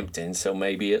Southampton, so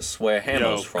maybe it's where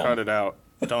Hamill's from. Cut it out.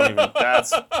 Don't even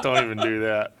do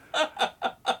that.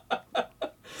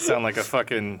 Sound like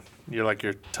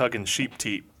you're tugging sheep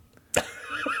teat.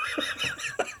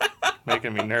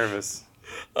 Making me nervous.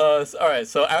 All right,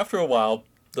 so after a while,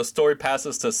 the story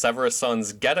passes to Severus'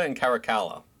 sons Geta and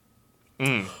Caracalla.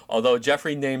 Although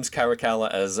Geoffrey names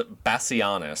Caracalla as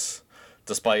Bassianus,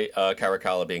 despite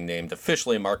Caracalla being named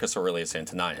officially Marcus Aurelius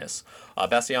Antoninus.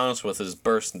 Bassianus was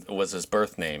his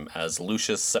birth name as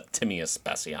Lucius Septimius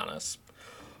Bassianus.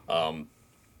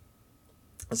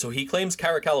 So he claims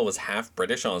Caracalla was half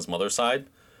British on his mother's side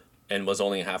and was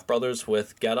only half brothers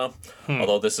with Geta,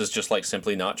 although this is just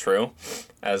simply not true,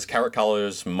 as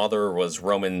Caracalla's mother was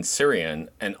Roman Syrian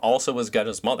and also was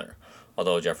Geta's mother.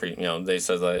 Although Geoffrey, they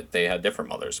said that they had different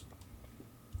mothers.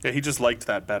 Yeah, he just liked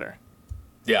that better.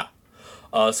 Yeah.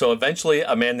 So eventually,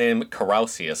 a man named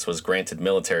Carausius was granted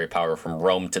military power from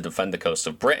Rome to defend the coast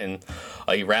of Britain.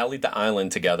 He rallied the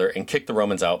island together and kicked the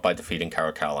Romans out by defeating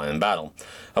Caracalla in battle.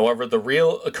 However, the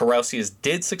real Carausius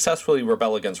did successfully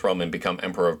rebel against Rome and become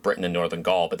emperor of Britain and Northern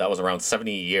Gaul, but that was around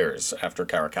 70 years after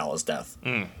Caracalla's death.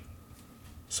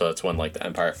 So that's when the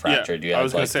empire fractured. Yeah, I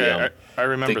was going to say, I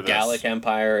remember the this. Gallic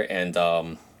Empire and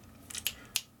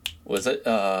was it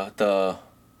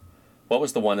what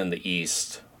was the one in the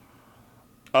east?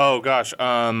 Oh gosh,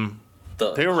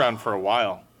 they were around for a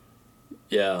while.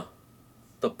 Yeah,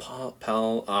 the Pal.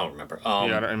 I don't remember. I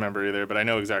don't remember either, but I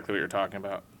know exactly what you're talking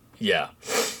about. Yeah.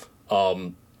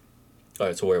 All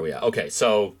right, so where are we at? Okay,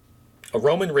 so A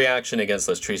Roman reaction against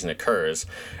this treason occurs,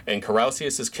 and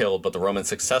Carausius is killed, but the Romans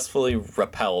successfully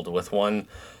repelled with one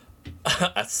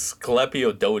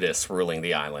Asclepiodotus ruling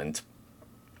the island.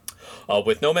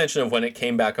 With no mention of when it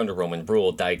came back under Roman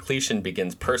rule, Diocletian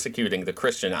begins persecuting the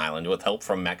Christian island with help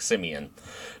from Maximian.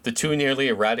 The two nearly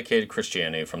eradicated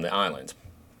Christianity from the island.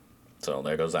 So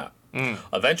there goes that.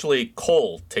 Eventually,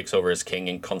 Cole takes over as king,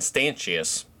 and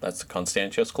Constantius, that's the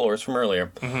Constantius Chlorus from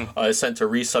earlier, is sent to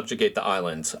resubjugate the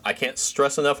island. I can't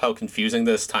stress enough how confusing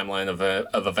this timeline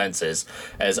of events is,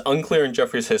 as unclear in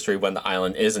Geoffrey's history when the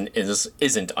island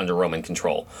isn't under Roman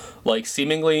control. Like,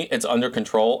 seemingly it's under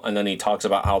control, and then he talks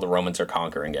about how the Romans are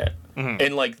conquering it.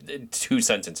 In, like, 2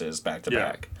 sentences back to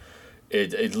back.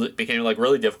 It became, like,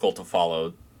 really difficult to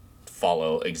follow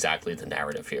exactly the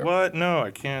narrative here. What? No,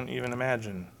 I can't even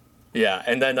imagine. Yeah,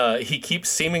 and then he keeps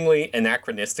seemingly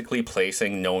anachronistically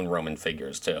placing known Roman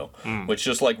figures too, which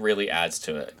just like really adds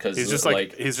to it because He's just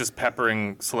he's just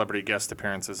peppering celebrity guest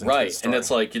appearances into right, his story. and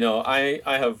it's like I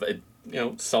have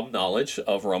some knowledge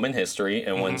of Roman history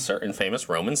and when certain famous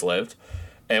Romans lived,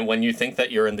 and when you think that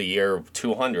you're in the year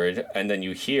 200 and then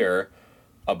you hear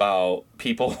about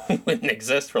people who didn't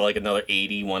exist for like another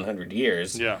 80, 100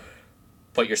 years,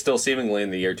 but you're still seemingly in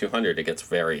the year 200, it gets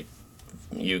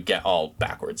you get all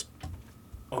backwards.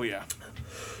 Oh, yeah.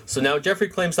 So now Geoffrey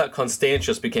claims that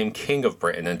Constantius became king of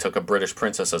Britain and took a British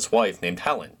princess as wife named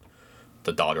Helen,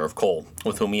 the daughter of Cole,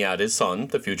 with whom he had his son,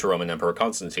 the future Roman Emperor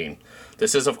Constantine.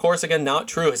 This is, of course, again, not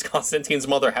true, as Constantine's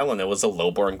mother, Helena, was a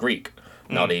low-born Greek,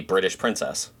 not a British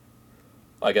princess.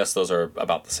 I guess those are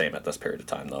about the same at this period of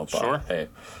time, though. But, sure. Hey.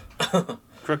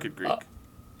 Crooked Greek.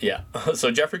 Yeah.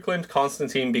 So Geoffrey claimed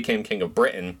Constantine became king of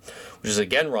Britain, which is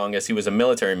again wrong, as he was a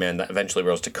military man that eventually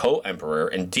rose to co-emperor,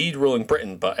 indeed ruling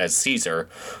Britain, but as Caesar,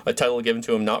 a title given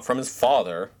to him not from his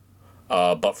father,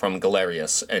 but from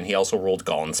Galerius, and he also ruled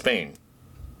Gaul and Spain.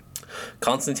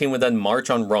 Constantine would then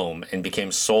march on Rome and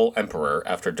became sole emperor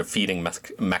after defeating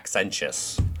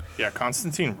Maxentius. Yeah,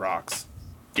 Constantine rocks.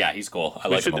 Yeah, he's cool. I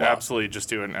We like him should a lot. absolutely just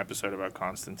do an episode about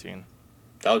Constantine.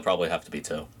 That would probably have to be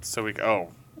two. So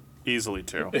easily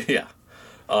two. Yeah.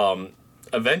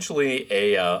 Eventually,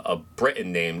 a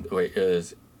Briton named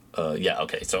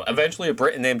So eventually, a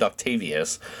Briton named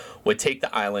Octavius would take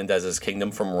the island as his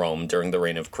kingdom from Rome during the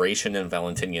reign of Gratian and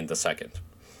Valentinian II.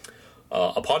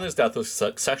 Upon his death, a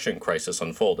succession crisis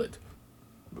unfolded.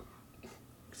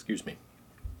 Excuse me.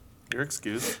 You're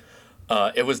excused.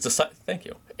 Thank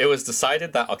you. It was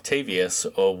decided that Octavius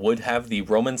would have the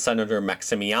Roman senator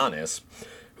Maximianus,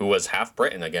 who was half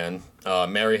Briton again,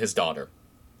 marry his daughter.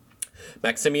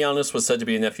 Maximianus was said to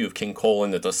be a nephew of King Cole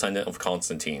and the descendant of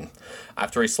Constantine.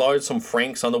 After he slaughtered some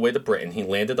Franks on the way to Britain, he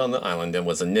landed on the island and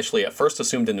was initially at first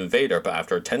assumed an invader, but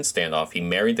after a tense standoff, he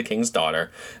married the king's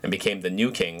daughter and became the new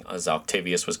king as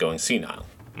Octavius was going senile.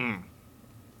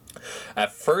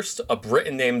 At first, a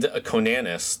Briton named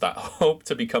Conanus that hoped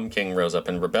to become king rose up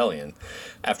in rebellion.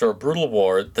 After a brutal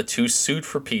war, the two sued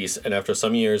for peace and after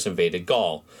some years invaded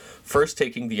Gaul, first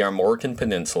taking the Armorican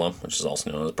Peninsula, which is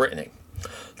also known as Brittany.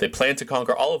 They planned to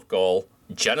conquer all of Gaul,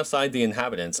 genocide the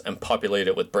inhabitants, and populate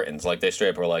it with Britons. Like, they straight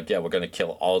up were like, yeah, we're going to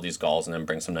kill all these Gauls and then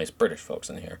bring some nice British folks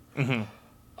in here.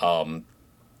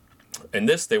 In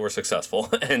this, they were successful,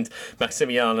 and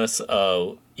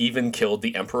Maximianus even killed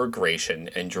the Emperor Gratian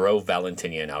and drove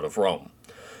Valentinian out of Rome.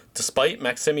 Despite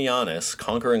Maximianus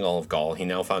conquering all of Gaul, he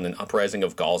now found an uprising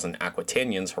of Gauls and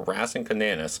Aquitanians harassing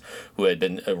Conanus, who had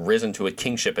been risen to a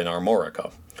kingship in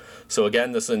Armorica. So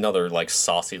again, this is another like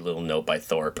saucy little note by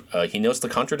Thorpe. He notes the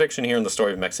contradiction here in the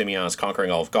story of Maximianus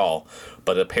conquering all of Gaul,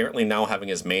 but apparently now having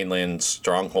his mainland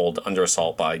stronghold under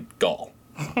assault by Gaul.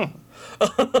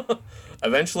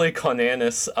 Eventually,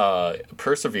 Conanus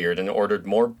persevered and ordered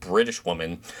more British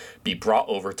women be brought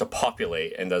over to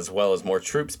populate, and as well as more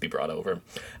troops be brought over.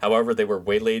 However, they were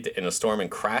waylaid in a storm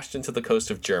and crashed into the coast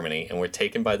of Germany and were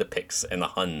taken by the Picts and the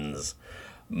Huns.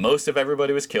 Most of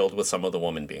everybody was killed, with some of the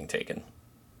women being taken.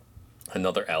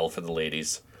 Another L for the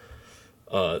ladies.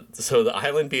 So the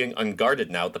island being unguarded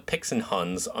now, the Picts and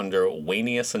Huns under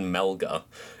Wanius and Melga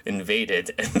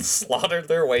invaded and slaughtered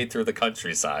their way through the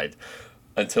countryside,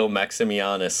 until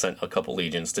Maximianus sent a couple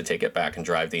legions to take it back and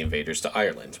drive the invaders to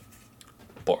Ireland.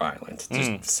 Poor Ireland.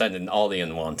 Just sending all the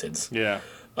unwanteds. Yeah.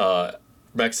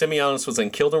 Maximianus was then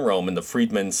killed in Rome, and the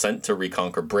freedmen sent to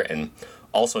reconquer Britain,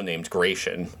 also named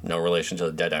Gratian, no relation to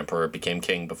the dead emperor, became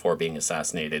king before being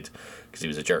assassinated because he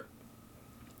was a jerk.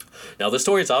 Now, the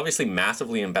story is obviously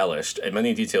massively embellished, and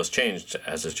many details changed,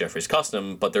 as is Geoffrey's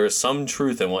custom, but there is some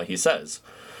truth in what he says.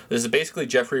 This is basically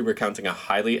Geoffrey recounting a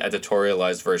highly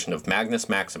editorialized version of Magnus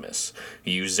Maximus,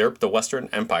 who usurped the Western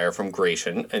Empire from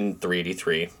Gratian in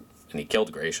 383 and he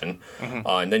killed Gratian.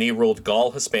 And then he ruled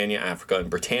Gaul, Hispania, Africa, and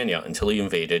Britannia until he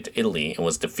invaded Italy and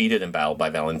was defeated in battle by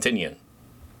Valentinian.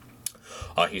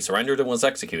 He surrendered and was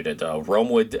executed. Rome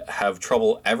would have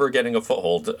trouble ever getting a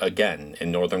foothold again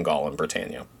in northern Gaul and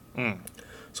Britannia.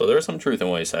 So there's some truth in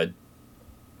what he said.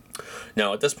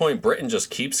 Now, at this point, Britain just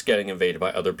keeps getting invaded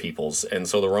by other peoples, and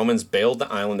so the Romans bailed the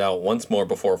island out once more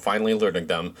before finally alerting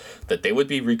them that they would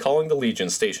be recalling the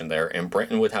legions stationed there, and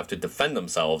Britain would have to defend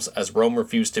themselves as Rome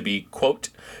refused to be, quote,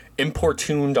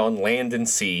 importuned on land and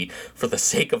sea for the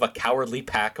sake of a cowardly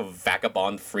pack of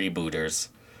vagabond freebooters.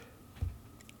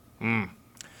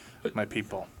 My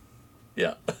people.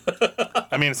 Yeah.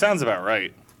 I mean, it sounds about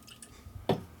right.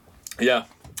 Yeah.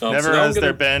 Never has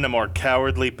there been a more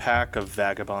cowardly pack of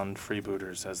vagabond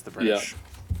freebooters as the British.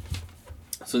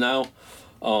 Yeah. So now,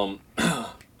 I'm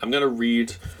going to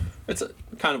read, it's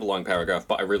kind of a long paragraph,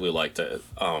 but I really liked it,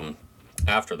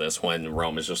 after this, when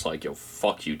Rome is just like, yo,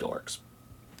 fuck you, dorks.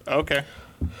 Okay.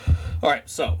 All right,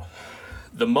 so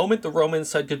the moment the Romans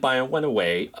said goodbye and went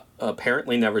away,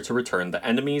 apparently never to return, the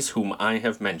enemies whom I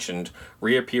have mentioned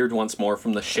reappeared once more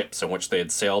from the ships in which they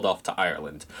had sailed off to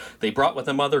Ireland. They brought with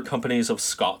them other companies of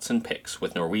Scots and Picts,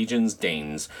 with Norwegians,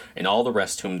 Danes, and all the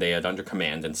rest whom they had under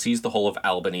command, and seized the whole of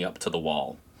Albany up to the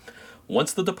wall.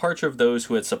 Once the departure of those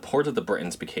who had supported the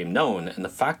Britons became known, and the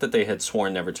fact that they had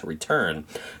sworn never to return,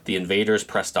 the invaders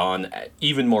pressed on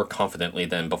even more confidently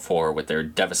than before with their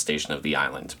devastation of the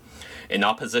island. In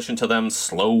opposition to them,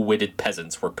 slow-witted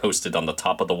peasants were posted on the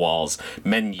top of the walls,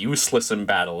 men useless in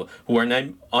battle, who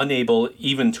were unable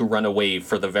even to run away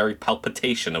for the very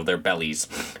palpitation of their bellies,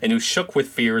 and who shook with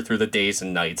fear through the days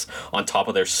and nights on top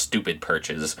of their stupid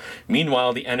perches.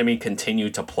 Meanwhile, the enemy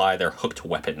continued to ply their hooked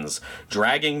weapons,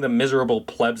 dragging the miserable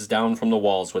plebs down from the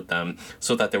walls with them,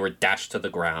 so that they were dashed to the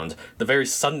ground. The very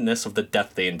suddenness of the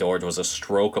death they endured was a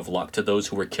stroke of luck to those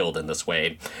who were killed in this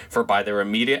way, for by their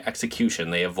immediate execution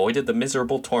they avoided the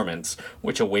miserable torments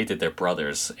which awaited their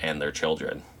brothers and their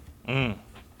children.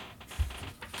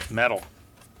 Metal.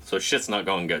 So shit's not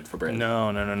going good for Britain.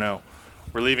 No.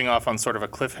 We're leaving off on sort of a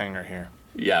cliffhanger here.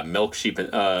 Yeah,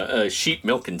 sheep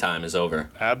milking time is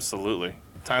over. Absolutely.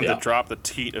 Time to drop the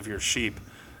teat of your sheep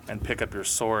and pick up your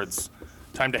swords.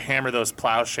 Time to hammer those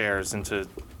plowshares into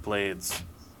blades.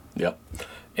 Yep.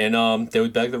 And they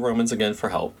would beg the Romans again for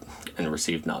help and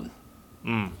receive none.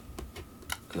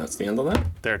 And that's the end of that.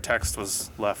 Their text was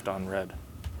left unread.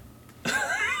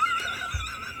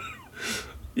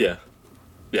 Yeah.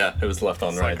 Yeah, it was left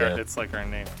on right there. It's like our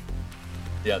name.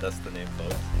 Yeah, that's the name,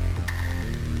 folks.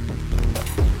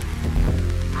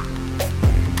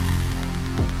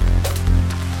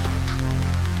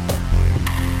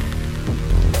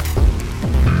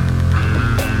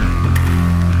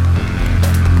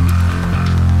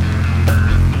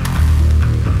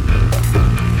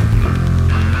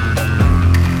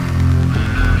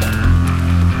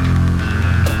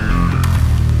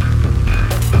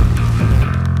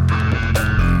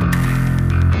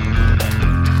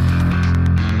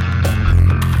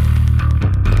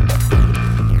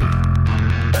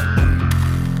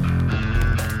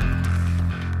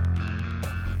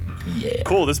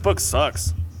 Cool, this book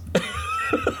sucks.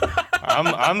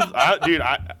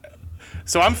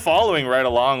 So I'm following right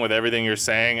along with everything you're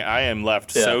saying. I am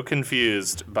left so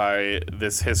confused by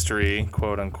this history,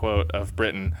 quote unquote, of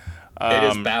Britain. It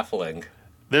is baffling.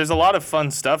 There's a lot of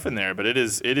fun stuff in there, but it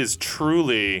is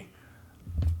truly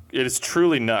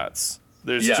nuts.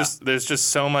 There's just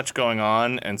so much going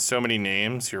on and so many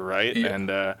names. You're right,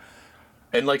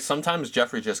 And, like, sometimes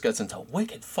Jeffrey just gets into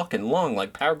wicked fucking long,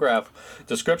 like, paragraph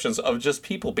descriptions of just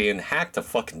people being hacked to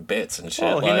fucking bits and shit.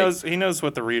 Well, he knows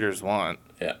what the readers want.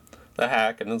 Yeah. The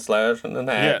hack and then slash and then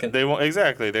hack. Yeah, they want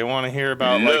exactly. They want to hear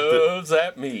about loves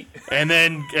that meat. And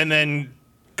then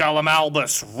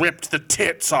Gallimimus ripped the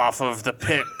tits off of the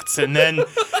Picts, and then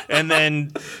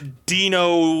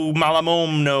Dino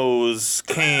Malamomnos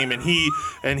came,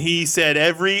 and he said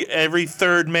every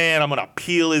third man I'm gonna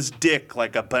peel his dick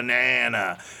like a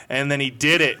banana, and then he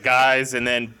did it, guys, and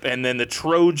then the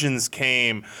Trojans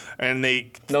came, and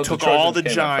they took all the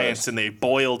giants and they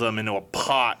boiled them into a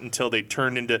pot until they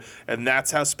turned into, and that's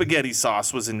how spaghetti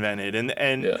sauce was invented,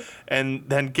 and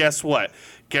then guess what?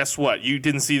 You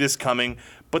didn't see this coming.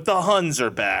 But the Huns are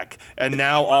back, and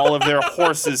now all of their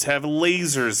horses have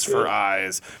lasers for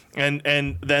eyes. And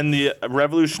then the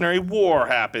Revolutionary War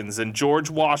happens, and George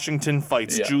Washington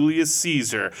fights Julius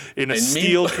Caesar in a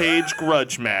steel cage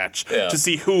grudge match to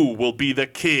see who will be the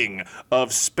king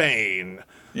of Spain.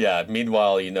 Yeah,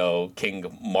 meanwhile,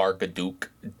 King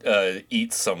Marmaduke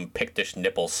eats some Pictish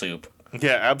nipple soup.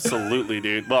 Yeah, absolutely,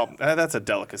 dude. Well, that's a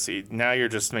delicacy. Now you're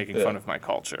just making fun of my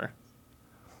culture.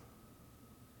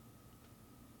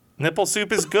 Nipple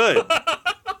soup is good.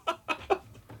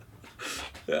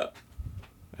 Yeah.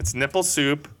 It's nipple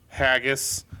soup,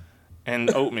 haggis, and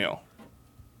oatmeal.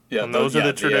 Yeah, And those are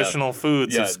the traditional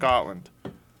foods Yeah. of Scotland.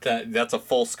 That's a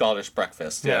full Scottish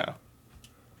breakfast. Yeah.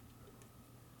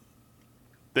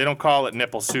 They don't call it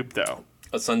nipple soup, though.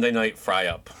 A Sunday night fry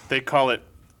up. They call it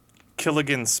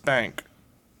Killigan Spank.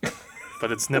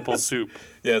 But it's nipple soup.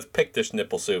 Yeah, it's Pictish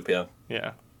nipple soup, yeah.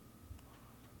 Yeah.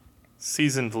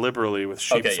 Seasoned liberally with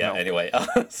sheep's Okay, yeah, milk. anyway.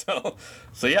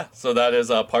 So that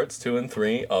is parts 2 and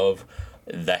 3 of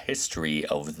the history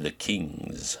of the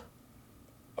kings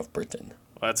of Britain.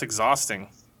 Well, that's exhausting.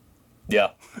 Yeah.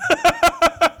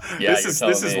 Yeah, This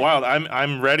is wild.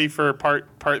 I'm ready for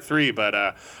part 3, but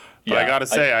I gotta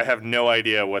say I have no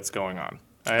idea what's going on.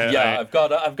 I've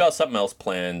got something else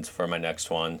planned for my next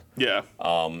one. Yeah.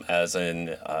 As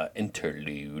an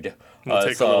interlude. We'll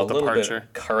take it's a little bit departure.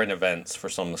 of current events for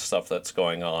some of the stuff that's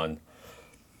going on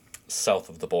south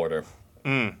of the border.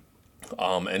 And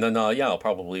then I'll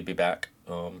probably be back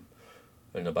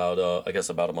in about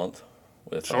about a month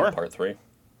with Sure. part 3.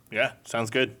 Yeah, sounds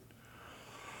good.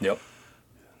 Yep.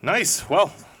 Nice.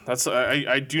 Well, that's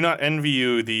I do not envy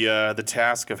you the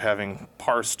task of having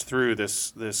parsed through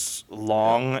this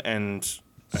long and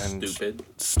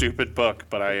stupid book,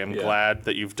 but I am glad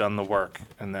that you've done the work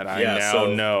and that I now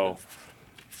know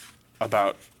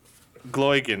about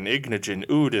Gloigen, Ignigen,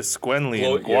 Udis,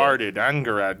 Gwenllian, Guarded,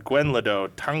 Angarad, Gwenlado,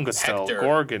 Tungastel, Hector.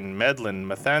 Gorgon, Medlin,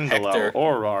 Mathandalo, Hector.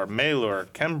 Orar, Malor,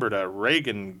 Kemberda,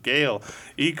 Reagan, Gale,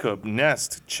 Ecub,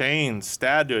 Nest, Chain,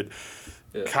 Stadud,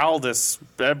 Caldus,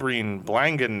 Bebrine,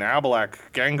 Blangan, Abalak,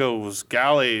 Gangos,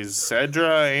 Galles,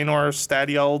 Cedra, Aenor,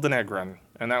 Stadial, Denegran.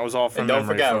 And that was all from And don't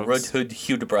memory, forget folks. Red Hood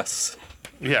Hudibras.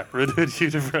 Yeah, Red Hood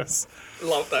Hudibras.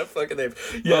 Love that fucking name.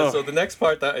 Yeah, Oh. so the next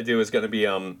part that I do is going to be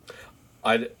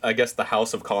I guess the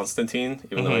House of Constantine,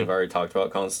 even though we've already talked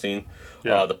about Constantine.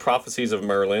 Yeah. The Prophecies of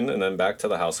Merlin, and then back to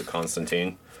the House of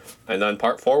Constantine. And then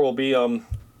part 4 will be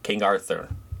King Arthur.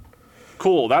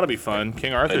 Cool, that'll be fun.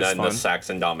 King Arthur's And then fun. the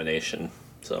Saxon domination.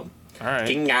 So, All right.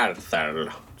 King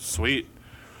Arthur. Sweet.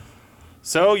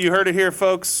 So you heard it here,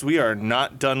 folks. We are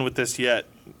not done with this yet.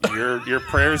 Your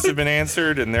prayers have been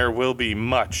answered, and there will be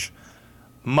much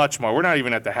more. We're not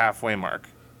even at the halfway mark.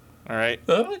 All right?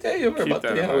 Okay, we're Keep about that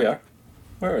to, in yeah, mind. we are.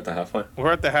 We're at the halfway.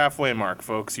 We're at the halfway mark,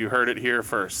 folks. You heard it here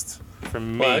first.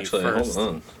 From me Well, actually, first. hold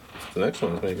on. The next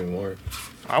one's maybe more.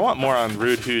 I want more on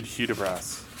Rude Hood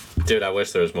Hudibras. Dude, I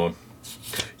wish there was more.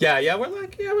 Yeah,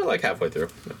 we're like halfway through.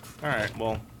 All right,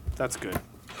 well, that's good.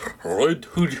 Red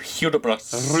Hood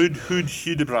Hudibras. Rude Hood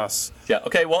Hudibras. Yeah,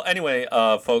 okay, well, anyway,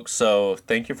 folks, so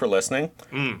thank you for listening.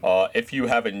 If you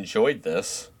have enjoyed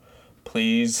this,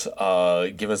 please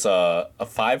give us a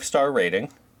 5-star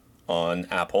rating on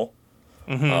Apple.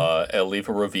 Leave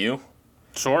a review.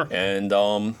 Sure. And,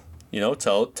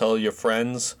 tell your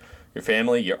friends, your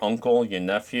family, your uncle, your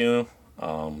nephew. If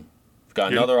you've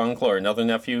got another uncle or another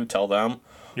nephew, tell them.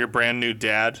 Your brand new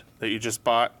dad that you just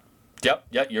bought. Yep,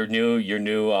 your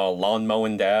new lawn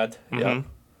mowing dad. Yeah.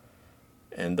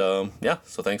 And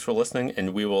so thanks for listening,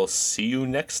 and we will see you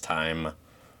next time.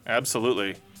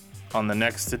 Absolutely. On the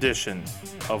next edition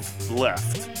of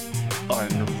Left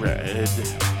Unread.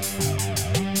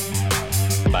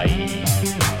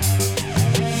 Bye.